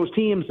Houston's one of those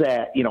teams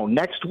that,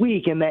 next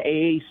week in the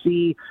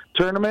AAC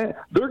tournament,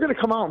 they're going to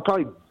come out and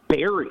probably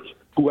bury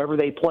whoever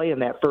they play in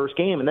that first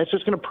game, and that's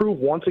just going to prove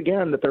once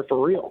again that they're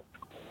for real.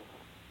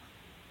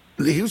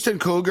 The Houston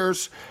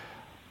Cougars,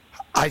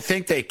 I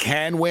think they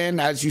can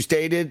win, as you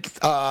stated.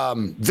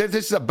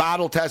 This is a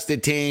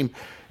battle-tested team.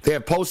 They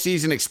have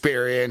postseason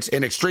experience,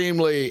 an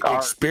extremely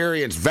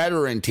experienced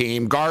veteran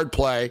team, guard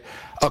play,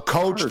 a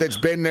coach that's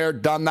been there,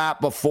 done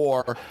that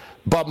before.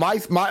 But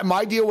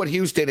my deal with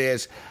Houston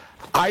is,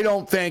 I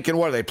don't think, and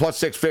what are they, plus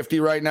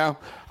 650 right now?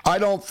 I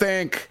don't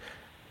think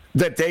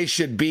that they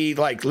should be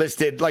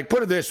listed,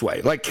 put it this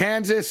way, like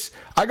Kansas.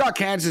 I got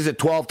Kansas at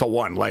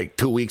 12-1 like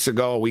 2 weeks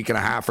ago, a week and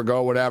a half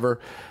ago,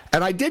 whatever.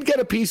 And I did get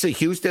a piece of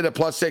Houston at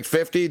plus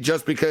 650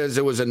 just because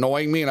it was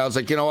annoying me. And I was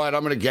like, you know what?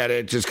 I'm going to get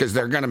it just because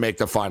they're going to make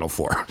the Final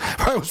Four.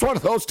 It was one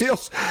of those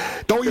deals.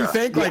 Don't you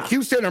think? Yeah. Like,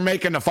 Houston are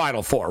making the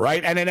Final Four,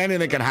 right? And then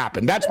anything can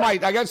happen. I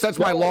guess that's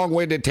my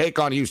long-winded take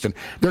on Houston.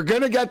 They're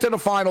going to get to the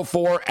Final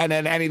Four, and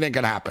then anything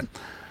can happen.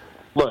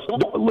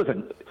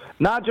 Listen,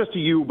 not just to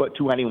you, but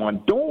to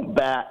anyone. Don't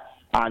bet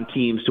on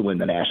teams to win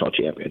the national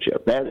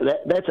championship.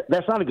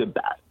 That's not a good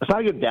bet. It's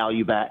not a good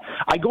value bet.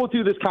 I go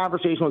through this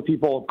conversation with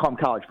people come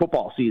college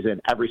football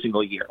season every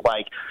single year.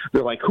 Like,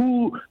 they're like,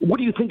 what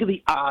do you think of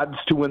the odds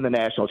to win the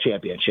national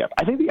championship?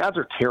 I think the odds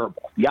are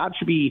terrible. The odds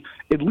should be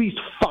at least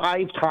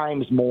 5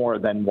 times more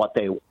than what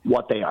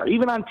they are.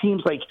 Even on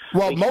teams like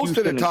most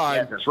Houston of the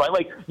time, Kansas, right?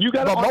 Like, you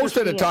got. But most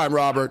of the time,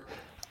 Robert,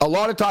 a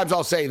lot of times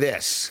I'll say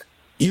this.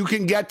 You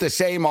can get the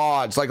same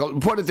odds. Like,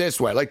 put it this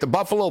way. Like, the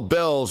Buffalo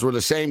Bills were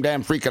the same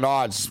damn freaking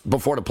odds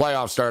before the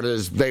playoffs started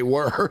as they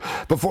were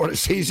before the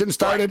season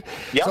started.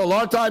 Right. Yep. So a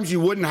lot of times you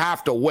wouldn't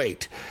have to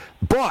wait.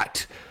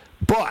 But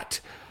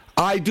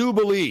I do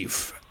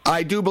believe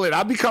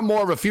I've become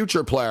more of a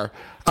future player.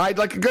 A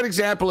good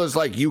example is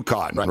like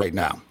UConn right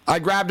now. I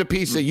grabbed a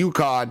piece of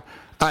UConn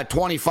at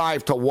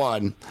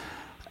 25-1.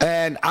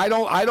 And I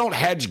don't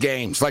hedge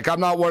games. Like, I'm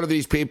not one of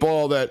these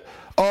people that,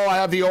 I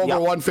have the over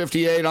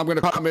 158. I'm going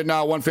to come in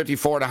now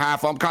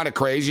 154.5. I'm kind of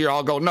crazy. Or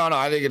I'll go, no,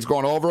 I think it's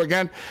going over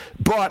again.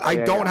 But I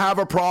don't have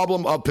a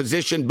problem of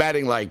position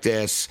betting like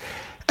this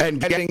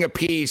and getting a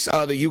piece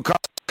of the UConn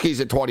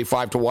at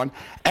 25-1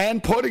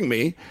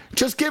 and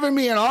just giving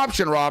me an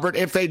option, Robert,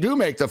 if they do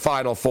make the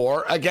Final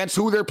Four against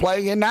who they're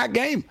playing in that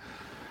game.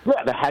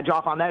 Yeah, the hedge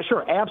off on that,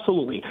 sure,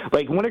 absolutely.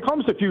 Like, when it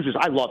comes to futures,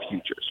 I love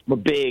futures. I'm a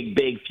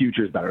big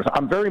futures bettor.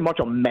 I'm very much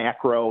a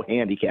macro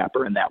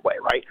handicapper in that way,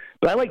 right?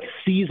 But I like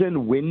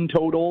season win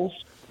totals.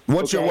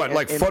 What's your what?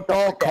 Like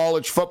football,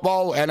 college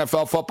football,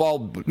 NFL football?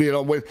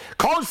 With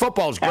college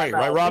football is great,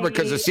 right, Robert?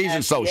 Because the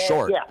season's so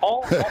short. Yeah,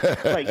 all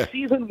like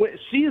season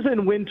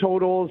win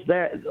totals.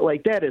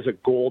 That is a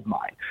gold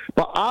mine.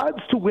 But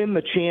odds to win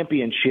the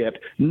championship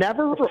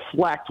never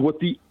reflect what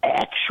the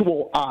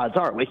actual odds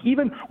are. Like,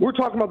 even we're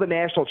talking about the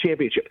national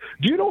championship.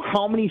 Do you know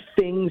how many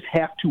things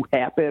have to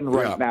happen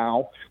right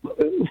now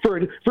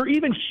for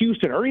even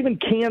Houston or even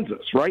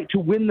Kansas, right, to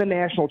win the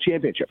national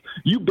championship?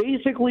 You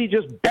basically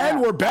just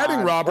and we're betting,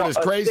 Robert. As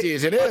crazy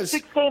as it is,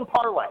 6-game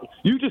parlay.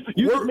 You just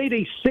made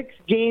a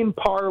 6-game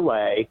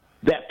parlay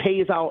that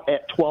pays out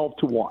at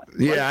 12-1.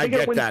 Yeah, right? I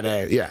get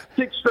that. Yeah.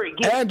 6 straight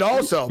games. And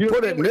also,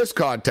 put it in this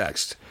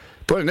context.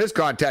 Put it in this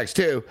context,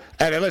 too.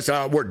 And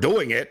listen, we're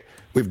doing it.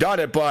 We've done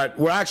it, but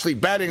we're actually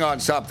betting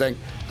on something.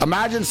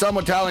 Imagine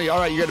someone telling you, all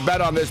right, you're going to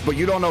bet on this, but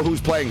you don't know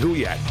who's playing who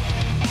yet.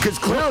 Because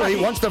clearly,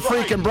 once the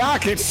freaking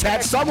bracket's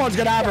set, someone's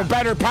going to have a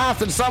better path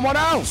than someone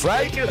else,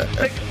 right? Make a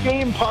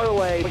 6-game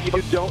parlay, but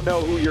you don't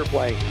know who you're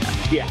playing.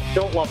 Yeah,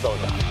 don't love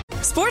those odds.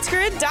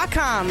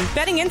 SportsGrid.com.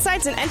 Betting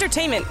insights and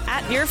entertainment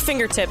at your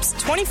fingertips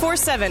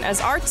 24/7 as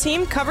our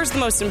team covers the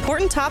most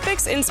important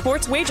topics in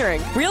sports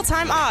wagering.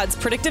 Real-time odds,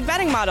 predictive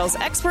betting models,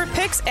 expert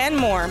picks, and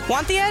more.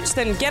 Want the edge?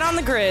 Then get on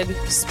the grid.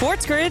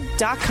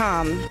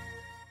 SportsGrid.com.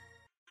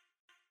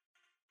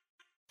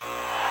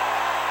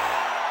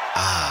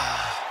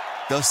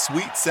 The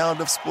sweet sound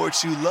of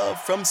sports you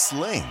love from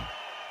Sling.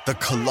 The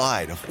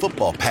collide of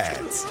football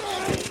pads.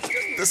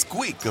 The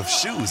squeak of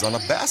shoes on a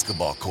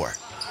basketball court.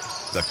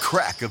 The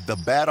crack of the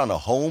bat on a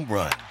home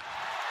run.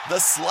 The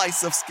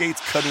slice of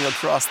skates cutting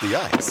across the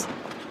ice.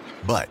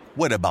 But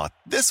what about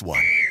this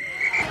one?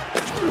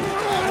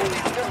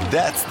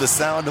 That's the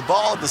sound of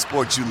all the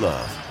sports you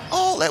love,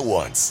 all at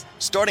once.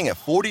 Starting at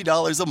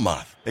 $40 a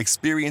month.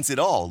 Experience it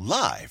all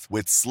live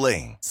with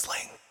Sling.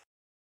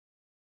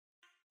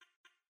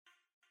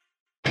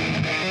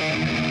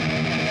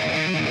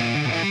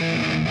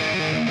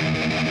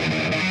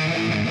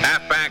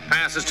 Halfback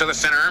passes to the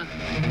center.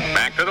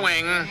 Back to the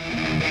wing.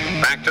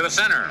 Back to the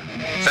center.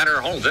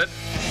 Center holds it.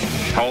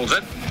 Holds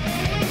it.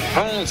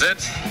 Holds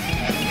it.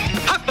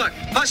 Halfback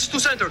passes to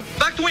center.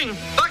 Back to wing.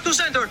 Back to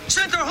center.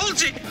 Center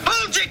holds it.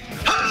 Holds it.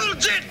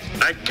 Holds it.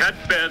 I can't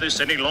bear this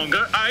any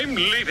longer. I'm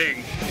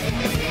leaving.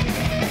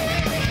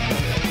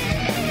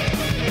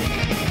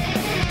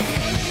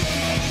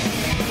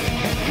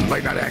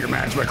 Late Night Anger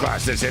Management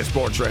class. This is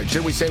Sports Rage.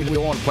 Should we say we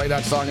don't want to play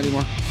that song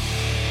anymore?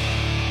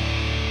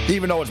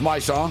 Even though it's my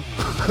song.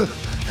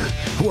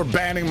 We're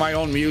banning my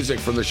own music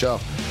from the show.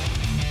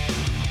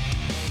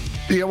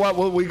 You know what?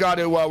 We got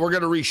to. We're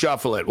going to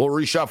reshuffle it. We'll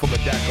reshuffle the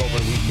deck over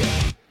the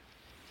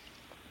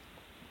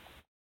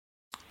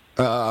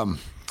weekend.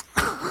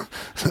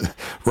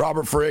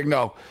 Robert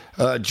Ferrigno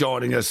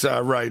joining us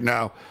right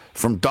now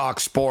from Doc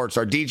Sports.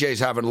 Our DJ's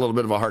having a little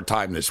bit of a hard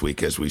time this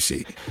week, as we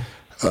see.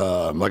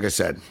 Like I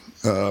said,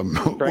 Crank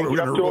it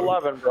up to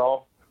 11,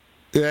 bro.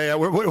 Yeah,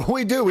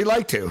 we do. We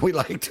like to. We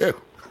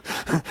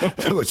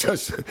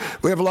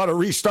have a lot of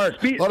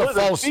restart, a lot of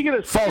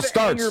false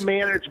starts. Anger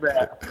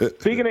management,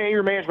 speaking of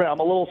anger management,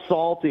 I'm a little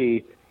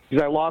salty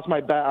because I lost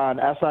my bet on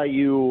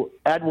SIU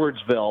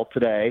Edwardsville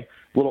today,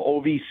 little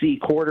OVC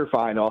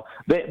quarterfinal.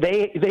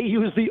 They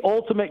used the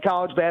ultimate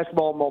college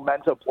basketball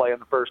momentum play in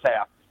the first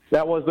half.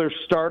 That was their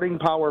starting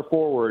power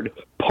forward,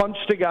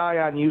 punched a guy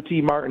on UT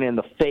Martin in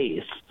the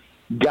face,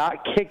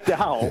 got kicked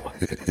out,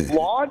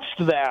 launched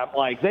them.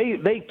 Like,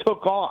 they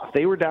took off.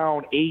 They were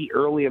down 8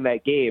 early in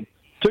that game.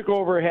 Took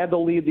over, had the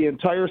lead the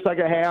entire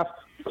second half,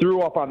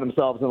 threw up on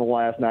themselves in the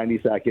last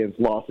 90 seconds,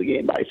 lost the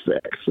game by 6.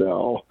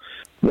 So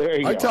there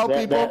you go. I tell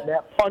people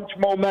that punch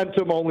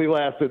momentum only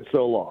lasted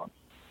so long.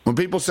 When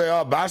people say,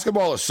 oh,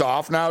 basketball is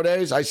soft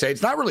nowadays, I say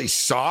it's not really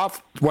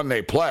soft when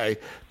they play.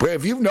 But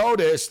if you've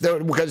noticed,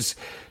 because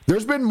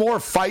there's been more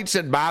fights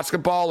in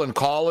basketball in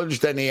college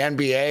than the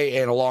NBA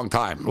in a long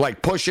time.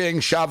 Like pushing,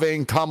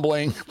 shoving,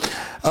 tumbling.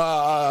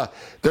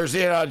 There's,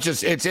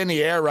 it's in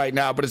the air right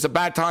now, but it's a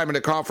bad time in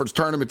a conference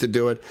tournament to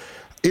do it.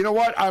 You know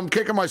what? I'm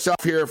kicking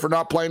myself here for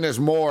not playing this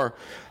more.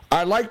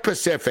 I like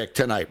Pacific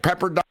tonight.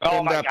 Pepperdine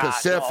and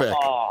Pacific.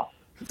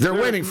 They're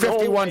winning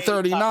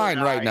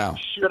 51-39 right now.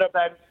 Should have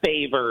been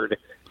favored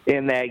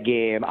in that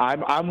game.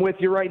 I'm with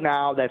you right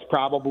now. That's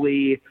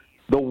probably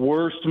the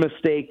worst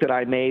mistake that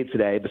I made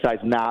today,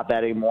 besides not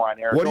betting more on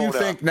Arizona. What do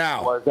you think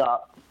now?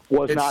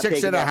 Was it's not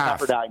taking that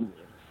Pepperdine.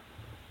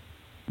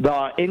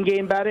 The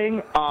in-game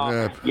betting?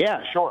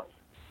 Yeah, sure.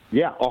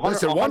 Yeah, 100%.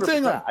 Listen, one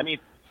thing. I mean,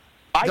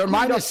 they're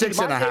minus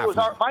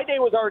 6.5. My day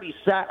was already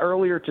set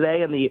earlier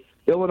today in the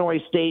Illinois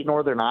State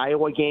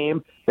Northern18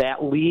 game.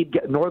 That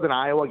lead, Northern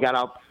Iowa got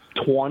up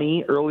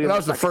 20 early. That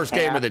was the first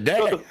game of the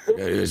day.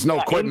 There's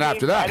no quitting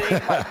after that.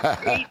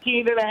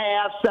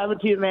 18.5,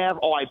 17.5.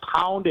 Oh, I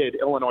pounded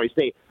Illinois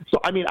State. So,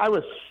 I mean, I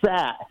was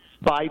set.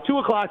 By 2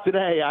 o'clock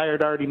today, I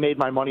had already made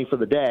my money for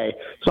the day,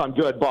 so I'm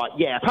good. But,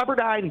 yeah,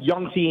 Pepperdine,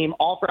 young team,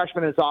 all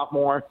freshmen and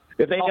sophomore.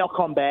 If they all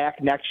come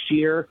back next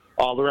year,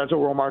 Lorenzo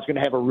Romar is going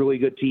to have a really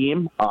good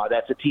team.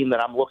 That's a team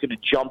that I'm looking to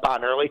jump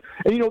on early.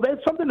 And,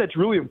 that's something that's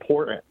really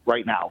important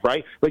right now,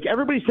 right? Like,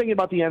 everybody's thinking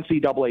about the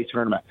NCAA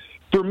tournament.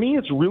 For me,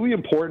 it's really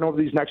important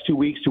over these next 2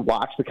 weeks to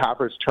watch the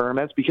conference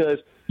tournaments because,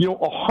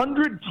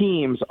 100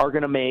 teams are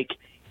going to make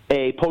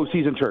a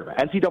postseason tournament,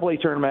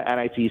 NCAA tournament,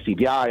 NIT,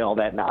 CBI, all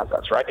that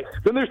nonsense, right?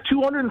 Then there's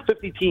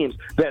 250 teams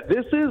that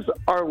this is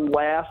our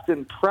last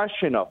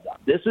impression of them.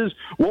 This is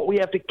what we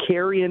have to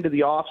carry into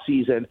the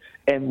offseason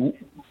and,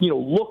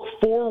 look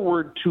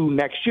forward to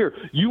next year.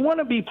 You want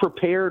to be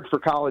prepared for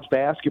college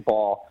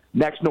basketball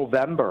next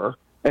November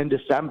and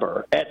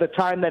December at the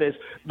time that is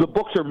the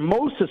books are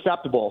most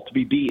susceptible to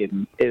be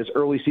beaten is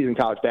early season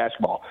college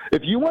basketball.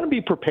 If you want to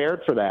be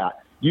prepared for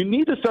that, you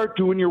need to start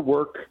doing your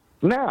work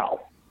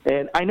now.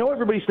 And I know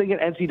everybody's thinking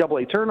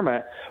NCAA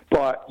tournament,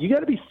 but you got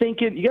to be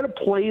thinking, you got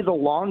to play the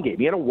long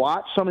game. You got to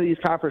watch some of these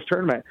conference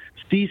tournaments,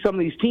 see some of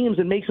these teams,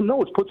 and make some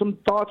notes. Put some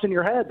thoughts in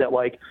your head that,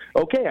 like,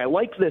 okay, I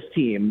like this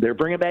team. They're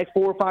bringing back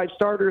 4 or 5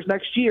 starters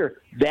next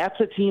year. That's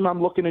a team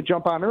I'm looking to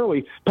jump on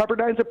early.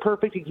 Pepperdine's a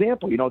perfect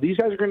example. You know, these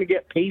guys are going to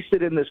get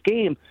pasted in this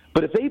game,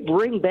 but if they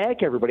bring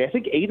back everybody, I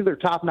think 8 of their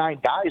top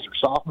 9 guys are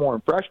sophomore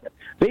and freshmen.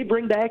 They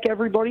bring back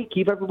everybody,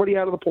 keep everybody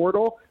out of the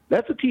portal.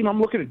 That's a team I'm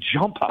looking to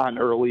jump on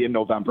early in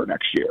November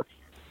next year.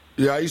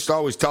 Yeah, I used to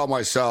always tell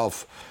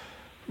myself,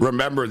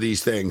 remember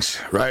these things,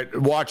 right?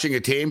 Watching a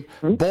team,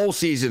 bowl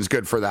season's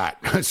good for that.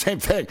 Same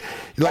thing.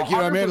 Like, you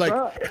know what I mean?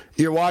 Like,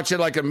 you're watching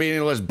like a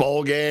meaningless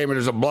bowl game and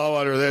there's a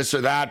blowout or this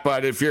or that.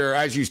 But if you're,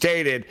 as you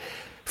stated,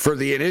 for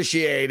the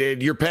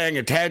initiated, you're paying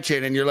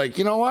attention and you're like,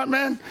 you know what,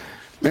 man,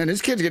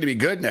 this kid's going to be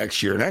good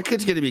next year. And that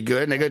kid's going to be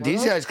good. And they got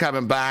these guys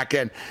coming back.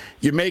 And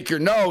you make your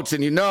notes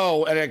and you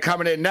know, and then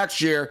coming in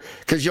next year,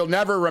 because you'll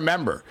never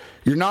remember.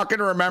 You're not going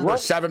to remember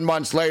 7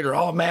 months later,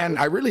 oh, man,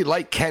 I really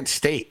like Kent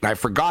State. And I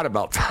forgot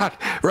about that,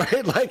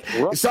 right? Like,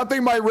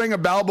 something might ring a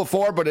bell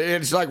before, but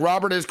it's like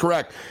Robert is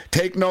correct.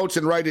 Take notes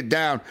and write it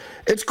down.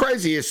 It's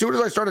crazy. As soon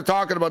as I started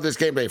talking about this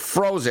game, they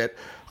froze it.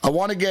 I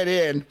want to get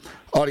in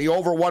on the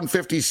over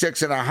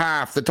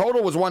 156.5. The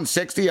total was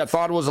 160. I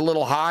thought it was a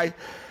little high.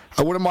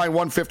 I wouldn't mind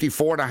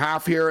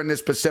 154.5 here in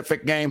this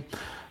Pacific game.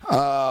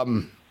 But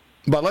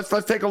let's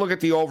take a look at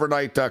the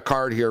overnight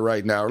card here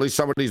right now, or at least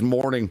some of these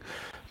morning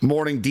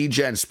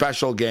DGen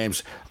special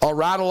games. I'll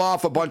rattle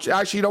off a bunch.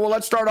 Actually, you know what?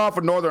 Let's start off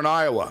with Northern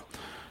Iowa.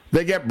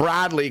 They get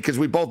Bradley, because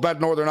we both bet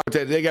Northern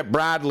Iowa. They get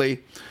Bradley.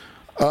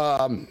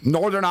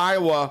 Northern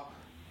Iowa,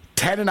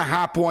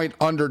 10.5-point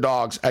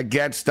underdogs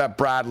against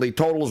Bradley.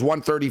 Total is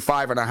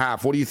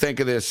 135.5. What do you think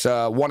of this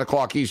 1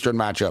 o'clock Eastern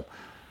matchup?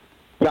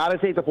 Gotta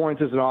take the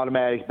points as an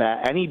automatic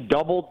bet. Any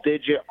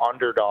double-digit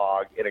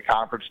underdog in a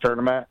conference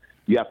tournament,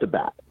 you have to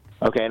bet.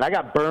 Okay, and I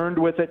got burned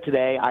with it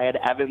today. I had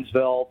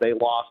Evansville. They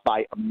lost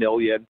by 1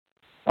 million.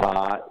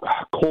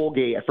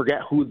 Colgate, I forget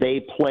who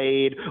they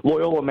played.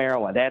 Loyola,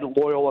 Maryland. They had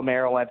Loyola,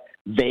 Maryland.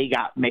 They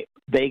got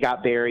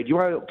buried. You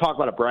want to talk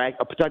about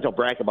a potential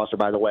bracket buster,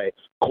 by the way,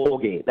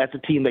 Colgate. That's a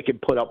team that can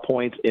put up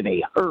points in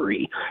a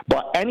hurry.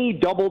 But any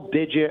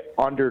double-digit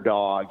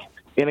underdog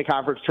in a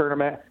conference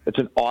tournament, it's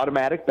an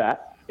automatic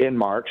bet in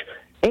March.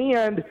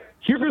 And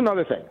here's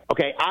another thing.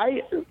 Okay,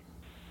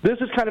 this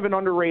is kind of an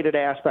underrated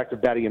aspect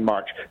of betting in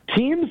March.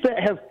 Teams that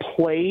have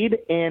played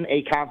in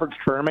a conference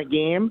tournament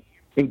game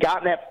and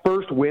gotten that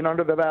first win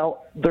under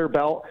their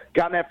belt,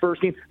 gotten that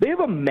first game, they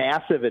have a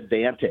massive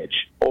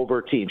advantage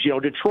over teams. You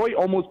know, Detroit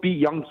almost beat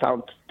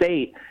Youngstown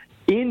State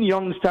in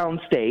Youngstown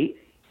State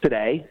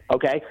today,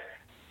 okay?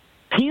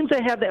 Teams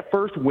that have that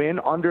first win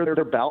under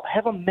their belt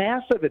have a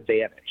massive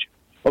advantage.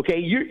 Okay,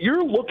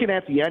 you're looking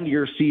at the end of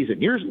your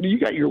season. You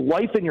got your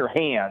life in your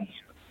hands.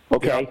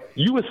 Okay,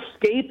 you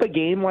escape a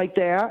game like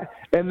that,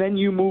 and then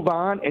you move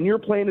on, and you're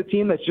playing a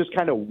team that's just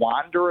kind of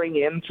wandering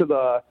into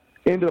the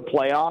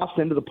playoffs,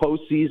 into the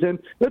postseason.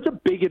 That's a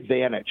big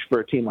advantage for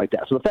a team like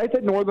that. So the fact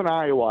that Northern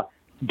Iowa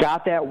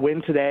got that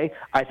win today,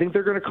 I think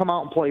they're going to come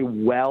out and play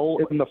well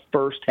in the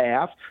first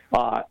half.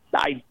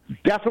 I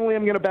definitely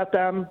am going to bet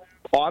them.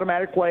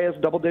 Automatic play as a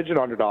double-digit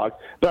underdog,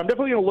 but I'm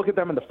definitely going to look at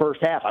them in the first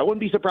half. I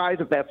wouldn't be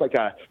surprised if that's like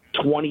a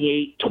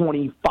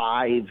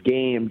 28-25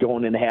 game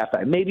going into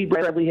halftime. Maybe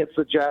Bradley hits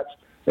the Jets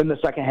in the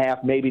second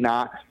half, maybe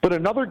not. But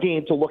another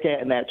game to look at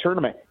in that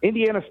tournament,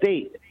 Indiana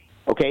State.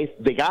 Okay,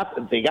 they got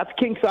the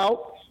kinks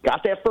out,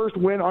 got that first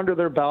win under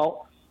their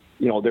belt.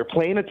 You know, they're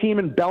playing a team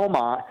in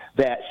Belmont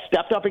that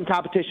stepped up in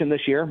competition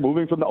this year,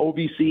 moving from the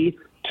OVC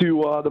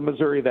to the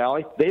Missouri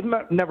Valley. They've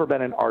never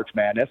been in Arch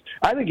Madness.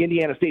 I think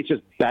Indiana State's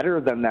just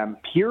better than them,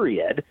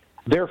 period.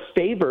 They're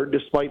favored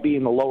despite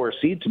being the lower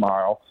seed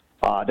tomorrow.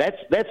 That's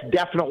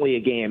definitely a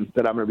game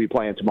that I'm going to be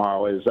playing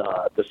tomorrow is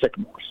the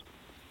Sycamores.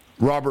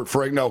 Robert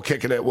Ferrigno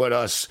kicking it with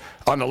us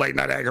on the Late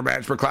Night Anger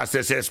Management class.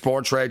 This is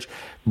Sports Rage.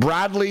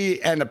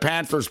 Bradley and the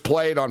Panthers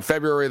played on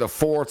February the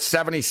 4th,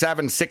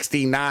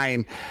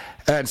 77-69.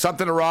 And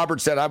something that Robert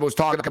said, I was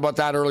talking about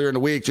that earlier in the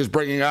week, just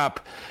bringing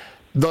up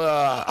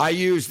I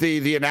use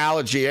the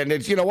analogy, and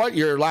it's, you know what,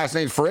 your last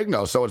name's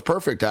Ferrigno, so it's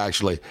perfect,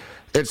 actually.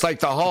 It's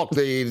like the Hulk,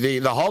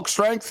 the Hulk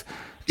strength,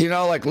 you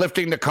know, like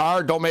lifting the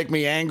car, don't make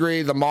me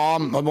angry, the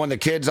mom, when the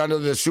kid's under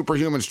the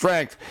superhuman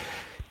strength.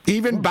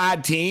 Even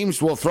bad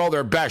teams will throw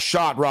their best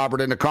shot,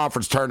 Robert, in the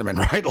conference tournament,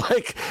 right?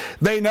 Like,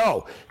 they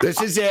know, this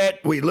is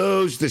it, we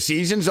lose, the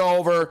season's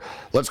over,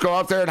 let's go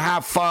out there and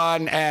have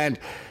fun, and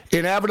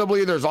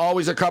inevitably, there's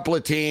always a couple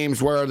of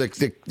teams where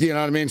the you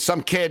know what I mean,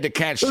 some kid that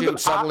can't shoot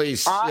suddenly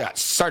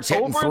starts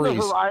hitting threes.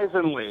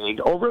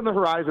 Over in the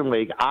Horizon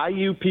League,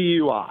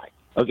 IUPUI.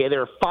 Okay,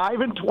 they're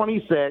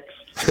 5-26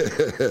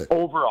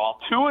 overall,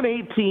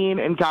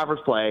 2-18 in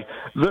conference play.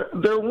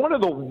 They're one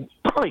of the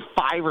probably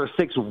 5 or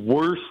 6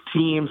 worst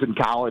teams in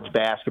college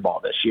basketball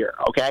this year.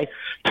 Okay,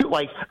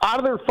 out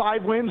of their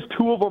 5 wins,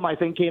 2 of them I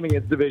think came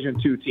against Division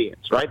II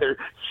teams. Right, they're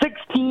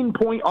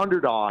 16-point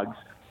underdogs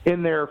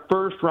in their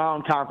first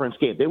round conference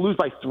game. They lose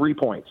by 3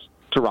 points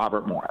to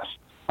Robert Morris.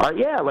 All right,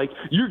 yeah, like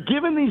you're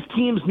giving these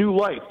teams new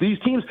life. These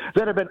teams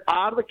that have been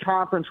out of the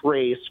conference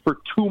race for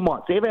 2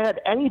 months. They haven't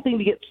had anything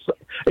to get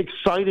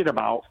excited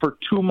about for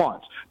 2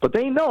 months. But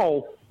they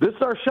know this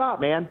is our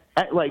shot, man.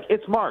 Like,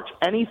 it's March.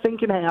 Anything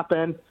can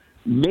happen.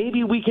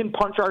 Maybe we can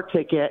punch our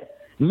ticket.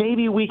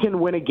 Maybe we can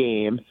win a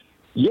game.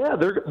 Yeah,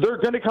 they're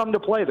going to come to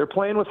play. They're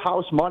playing with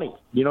house money.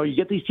 You know, you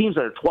get these teams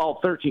that are 12,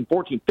 13,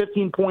 14,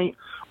 15-point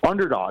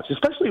underdogs,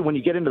 especially when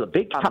you get into the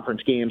big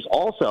conference games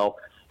also.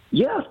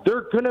 Yes,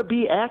 they're going to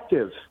be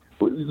active.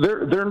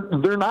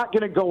 They're not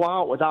going to go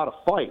out without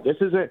a fight. This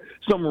isn't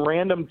some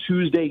random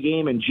Tuesday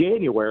game in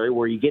January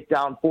where you get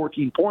down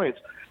 14 points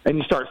and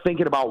you start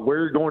thinking about where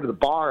you're going to the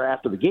bar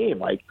after the game.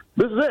 Like,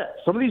 this is it.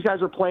 Some of these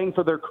guys are playing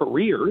for their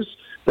careers.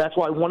 That's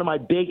why one of my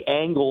big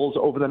angles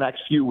over the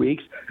next few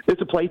weeks is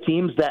to play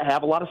teams that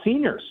have a lot of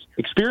seniors,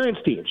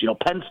 experienced teams. You know,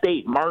 Penn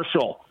State,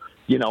 Marshall.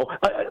 You know,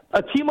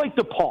 a team like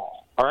DePaul.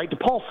 All right,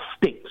 DePaul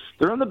stinks.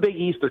 They're in the Big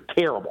East. They're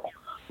terrible.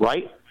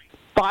 Right.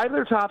 5 of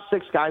their top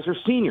 6 guys are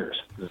seniors.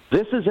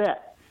 This is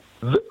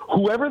it.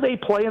 Whoever they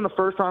play in the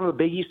first round of the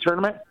Big East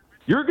tournament,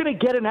 you're going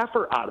to get an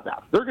effort out of them.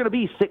 They're going to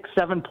be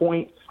 6-7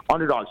 point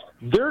underdogs.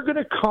 They're going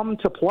to come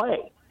to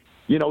play.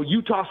 You know,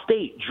 Utah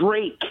State,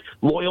 Drake,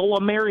 Loyola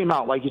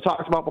Marymount, like you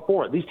talked about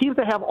before. These teams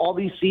that have all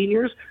these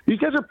seniors, these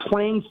guys are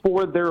playing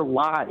for their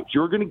lives.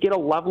 You're going to get a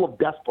level of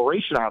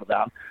desperation out of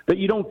them that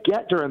you don't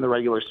get during the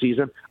regular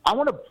season. I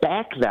want to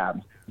back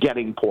them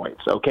getting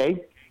points,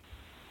 okay?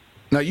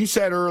 Now, you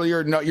said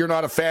earlier you're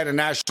not a fan of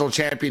national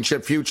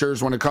championship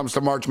futures when it comes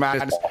to March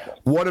Madness.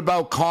 What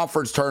about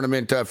conference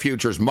tournament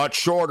futures? Much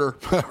shorter,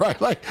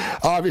 right? Like,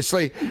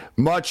 obviously,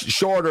 much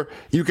shorter.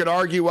 You could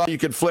argue, well, you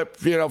could flip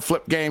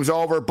games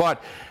over,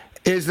 but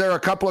is there a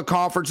couple of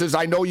conferences?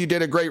 I know you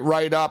did a great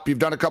write-up. You've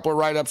done a couple of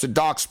write-ups at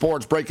Doc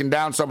Sports breaking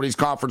down some of these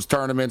conference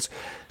tournaments.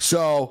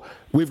 So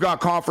we've got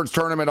conference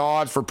tournament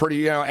odds for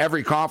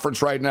every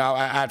conference right now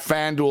at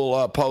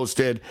FanDuel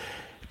posted.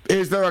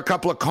 Is there a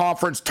couple of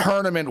conference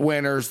tournament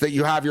winners that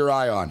you have your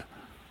eye on?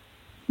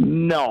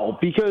 No,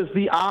 because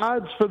the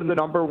odds for the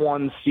number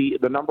one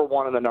and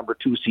the number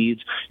 2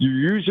 seeds,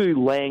 you're usually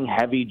laying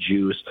heavy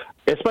juice,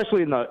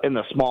 especially in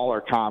the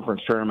smaller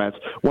conference tournaments.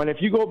 When if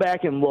you go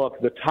back and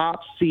look, the top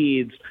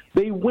seeds,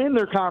 they win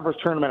their conference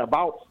tournament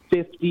about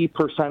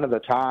 50% of the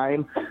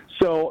time.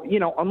 So, you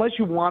know, unless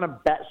you want to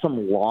bet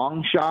some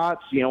long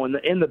shots, you know,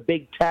 in the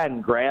Big Ten,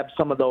 grab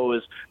some of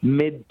those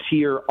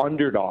mid-tier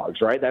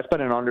underdogs, right? That's been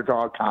an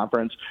underdog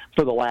conference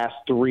for the last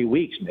 3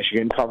 weeks.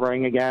 Michigan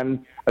covering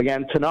again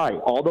tonight.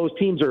 All those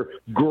teams in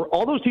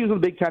the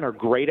Big Ten are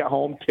great at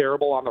home,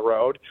 terrible on the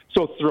road.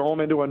 So throw them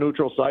into a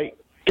neutral site.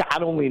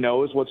 God only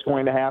knows what's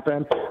going to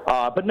happen.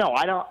 But no,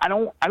 I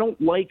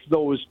don't like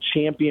those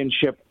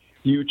championship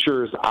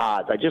futures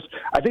odds.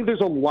 I think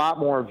there's a lot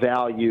more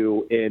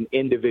value in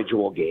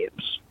individual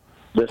games.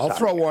 I'll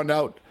throw one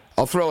out.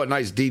 I'll throw a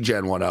nice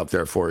DGen one out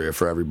there for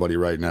everybody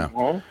right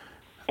now.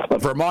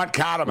 Vermont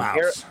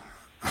Catamounts.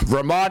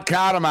 Vermont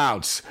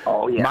Catamounts.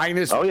 Oh yeah.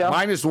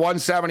 Minus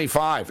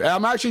 175.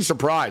 I'm actually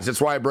surprised.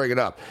 That's why I bring it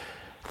up.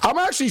 I'm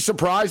actually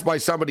surprised by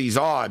some of these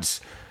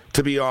odds,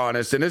 to be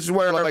honest. And this is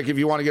where, like, if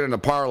you want to get into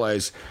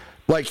parlays,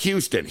 like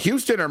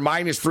Houston are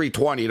minus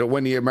 320 to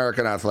win the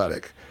American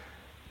Athletic.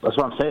 That's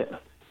what I'm saying.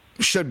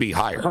 Should be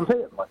higher. That's what I'm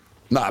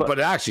saying. But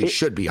it actually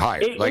should be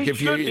higher. It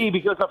should be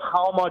because of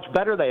how much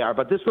better they are.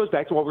 But this goes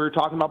back to what we were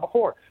talking about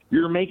before.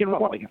 You're making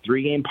like a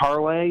 3-game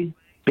parlay.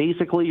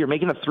 Basically, you're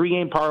making a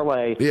 3-game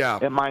parlay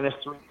at minus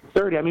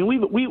 330. I mean,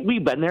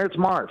 we've been there. It's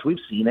March. We've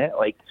seen it.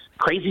 Like,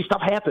 crazy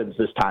stuff happens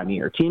this time of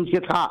year. Teams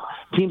get hot.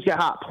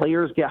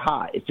 Players get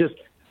hot. It's just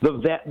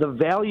the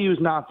value is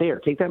not there.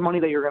 Take that money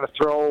that you're going to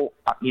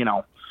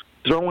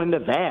throw into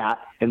that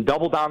and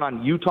double down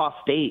on Utah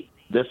State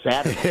this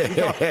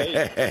Saturday.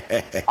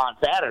 On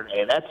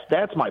Saturday.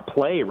 That's my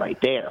play right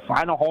there.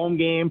 Final home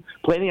game,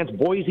 playing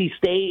against Boise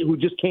State, who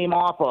just came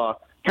off a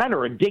kind of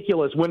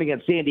ridiculous win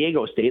against San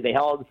Diego State. They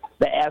held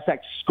the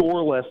Aztecs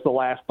scoreless the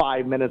last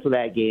 5 minutes of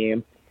that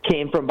game,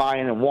 came from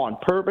behind and won.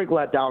 Perfect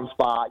letdown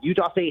spot.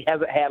 Utah State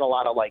hasn't had a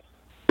lot of, like,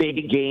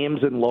 big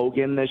games in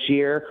Logan this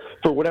year.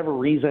 For whatever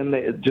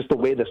reason, just the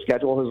way the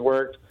schedule has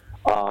worked.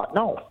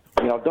 No.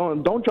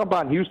 Don't jump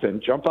on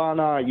Houston. Jump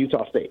on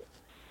Utah State.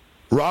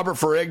 Robert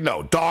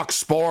Ferrigno, Doc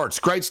Sports.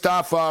 Great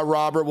stuff,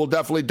 Robert. We'll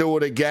definitely do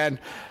it again.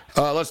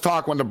 Let's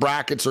talk when the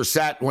brackets are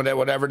set, when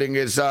everything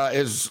is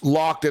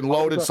locked and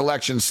loaded.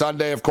 Selection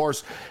Sunday, of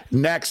course,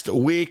 next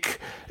week.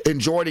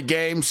 Enjoy the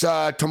games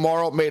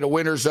tomorrow. May the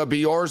winners be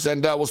yours,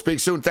 and we'll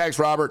speak soon. Thanks,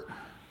 Robert.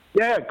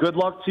 Yeah, good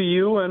luck to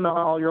you and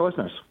all your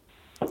listeners.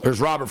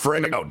 There's Robert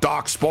Ferrigno,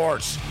 Doc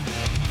Sports.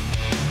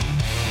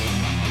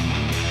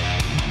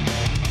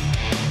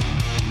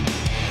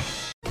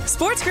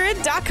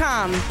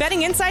 SportsGrid.com.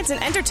 Betting insights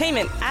and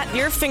entertainment at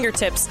your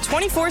fingertips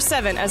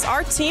 24/7 as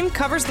our team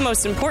covers the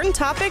most important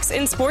topics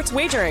in sports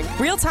wagering.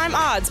 Real-time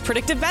odds,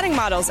 predictive betting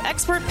models,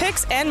 expert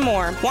picks, and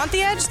more. Want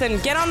the edge?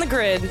 Then get on the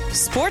grid.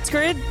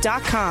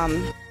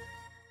 SportsGrid.com.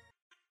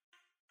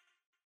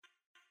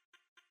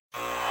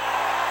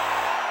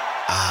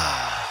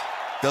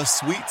 The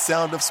sweet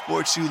sound of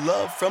sports you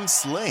love from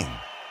Sling.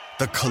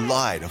 The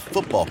collide of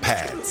football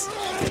pads.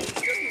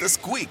 The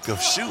squeak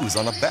of shoes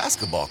on a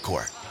basketball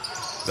court.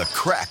 The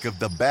crack of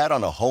the bat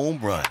on a home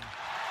run.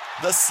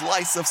 The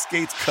slice of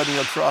skates cutting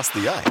across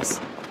the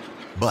ice.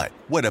 But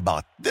what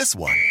about this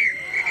one?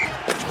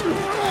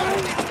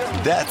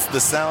 That's the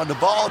sound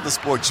of all the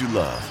sports you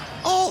love,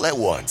 all at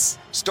once.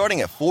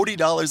 Starting at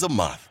 $40 a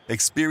month.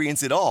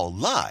 Experience it all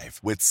live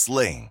with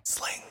Sling.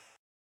 Sling.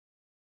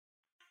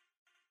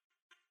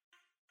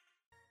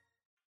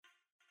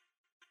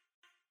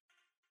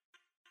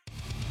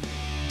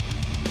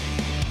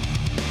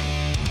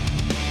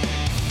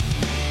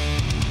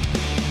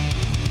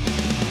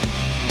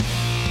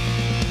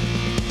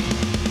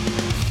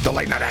 The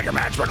Late Night Anger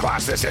Management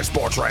class. This is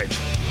Sports Rage.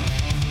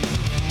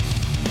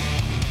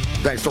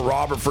 Thanks to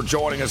Robert for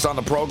joining us on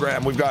the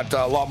program. We've got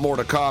a lot more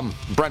to come.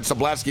 Brent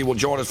Sobleski will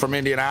join us from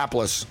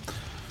Indianapolis.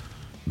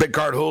 Big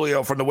Card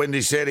Julio from the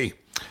Windy City.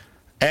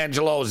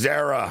 Angelo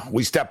Zara.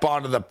 We step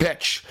onto the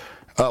pitch.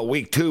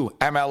 Week 2,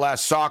 MLS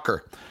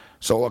soccer.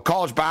 So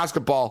college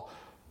basketball,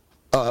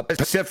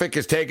 Pacific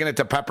is taking it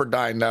to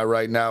Pepperdine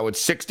right now.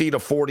 It's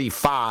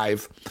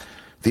 60-45.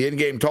 The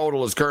in-game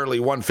total is currently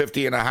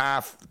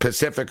 150.5.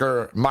 Pacific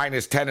are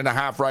minus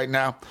 10.5 right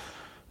now.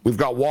 We've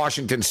got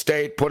Washington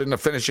State putting the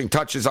finishing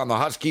touches on the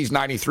Huskies,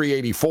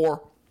 93-84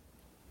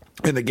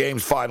 in the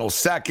game's final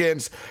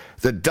seconds.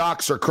 The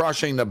Ducks are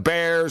crushing the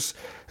Bears.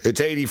 It's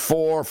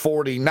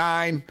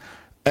 84-49.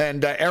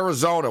 And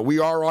Arizona, we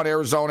are on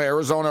Arizona.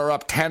 Arizona are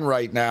up 10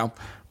 right now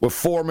with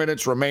 4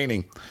 minutes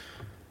remaining.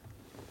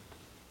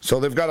 So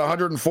they've got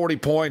 140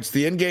 points.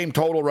 The in-game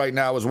total right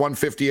now is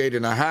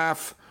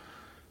 158.5.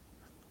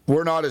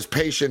 We're not as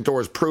patient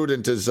or as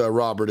prudent as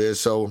Robert is,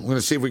 so I'm going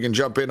to see if we can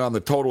jump in on the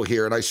total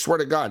here. And I swear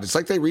to God, it's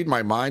like they read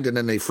my mind and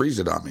then they freeze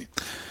it on me.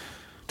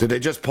 Did they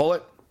just pull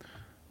it?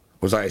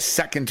 Was I a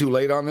second too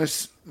late on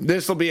this?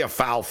 This will be a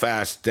foul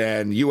fest,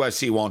 and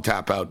USC won't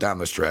tap out down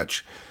the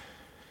stretch.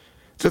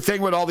 It's the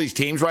thing with all these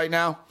teams right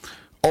now.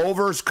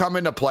 Overs come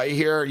into play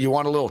here. You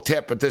want a little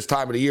tip at this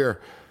time of the year.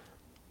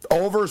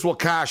 Overs will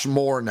cash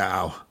more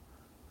now,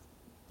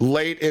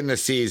 late in the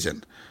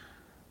season.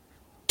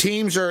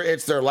 Teams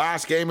it's their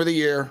last game of the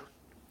year.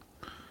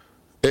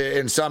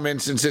 In some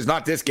instances,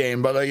 not this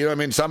game, but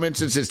some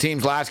instances,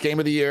 teams' last game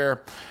of the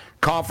year,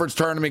 conference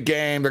tournament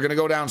game, they're going to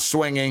go down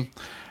swinging.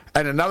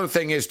 And another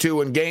thing is,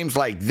 too, in games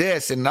like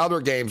this and other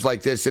games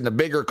like this in the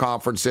bigger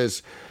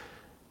conferences,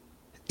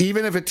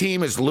 even if a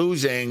team is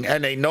losing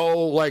and they know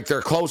like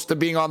they're close to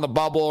being on the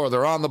bubble or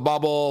they're on the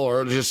bubble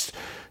or just,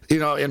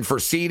 in for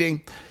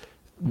seeding,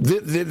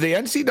 the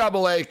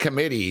NCAA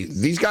committee,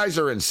 these guys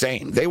are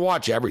insane. They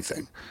watch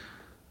everything.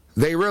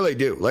 They really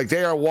do. Like,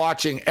 they are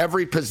watching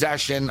every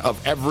possession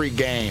of every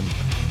game.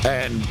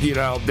 And,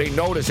 they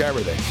notice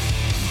everything.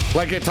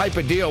 Like a type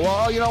of deal.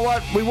 Well, you know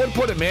what? We would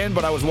put them in,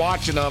 but I was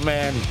watching them,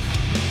 and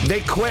they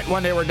quit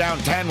when they were down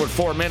 10 with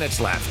 4 minutes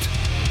left.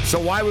 So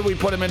why would we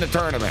put them in the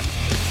tournament?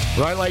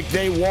 Right? Like,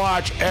 they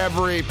watch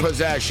every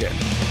possession.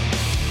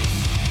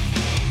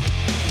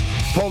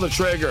 Pull the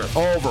trigger.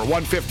 Over.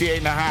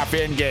 158.5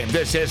 in game.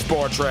 This is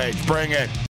Sports Rage. Bring it.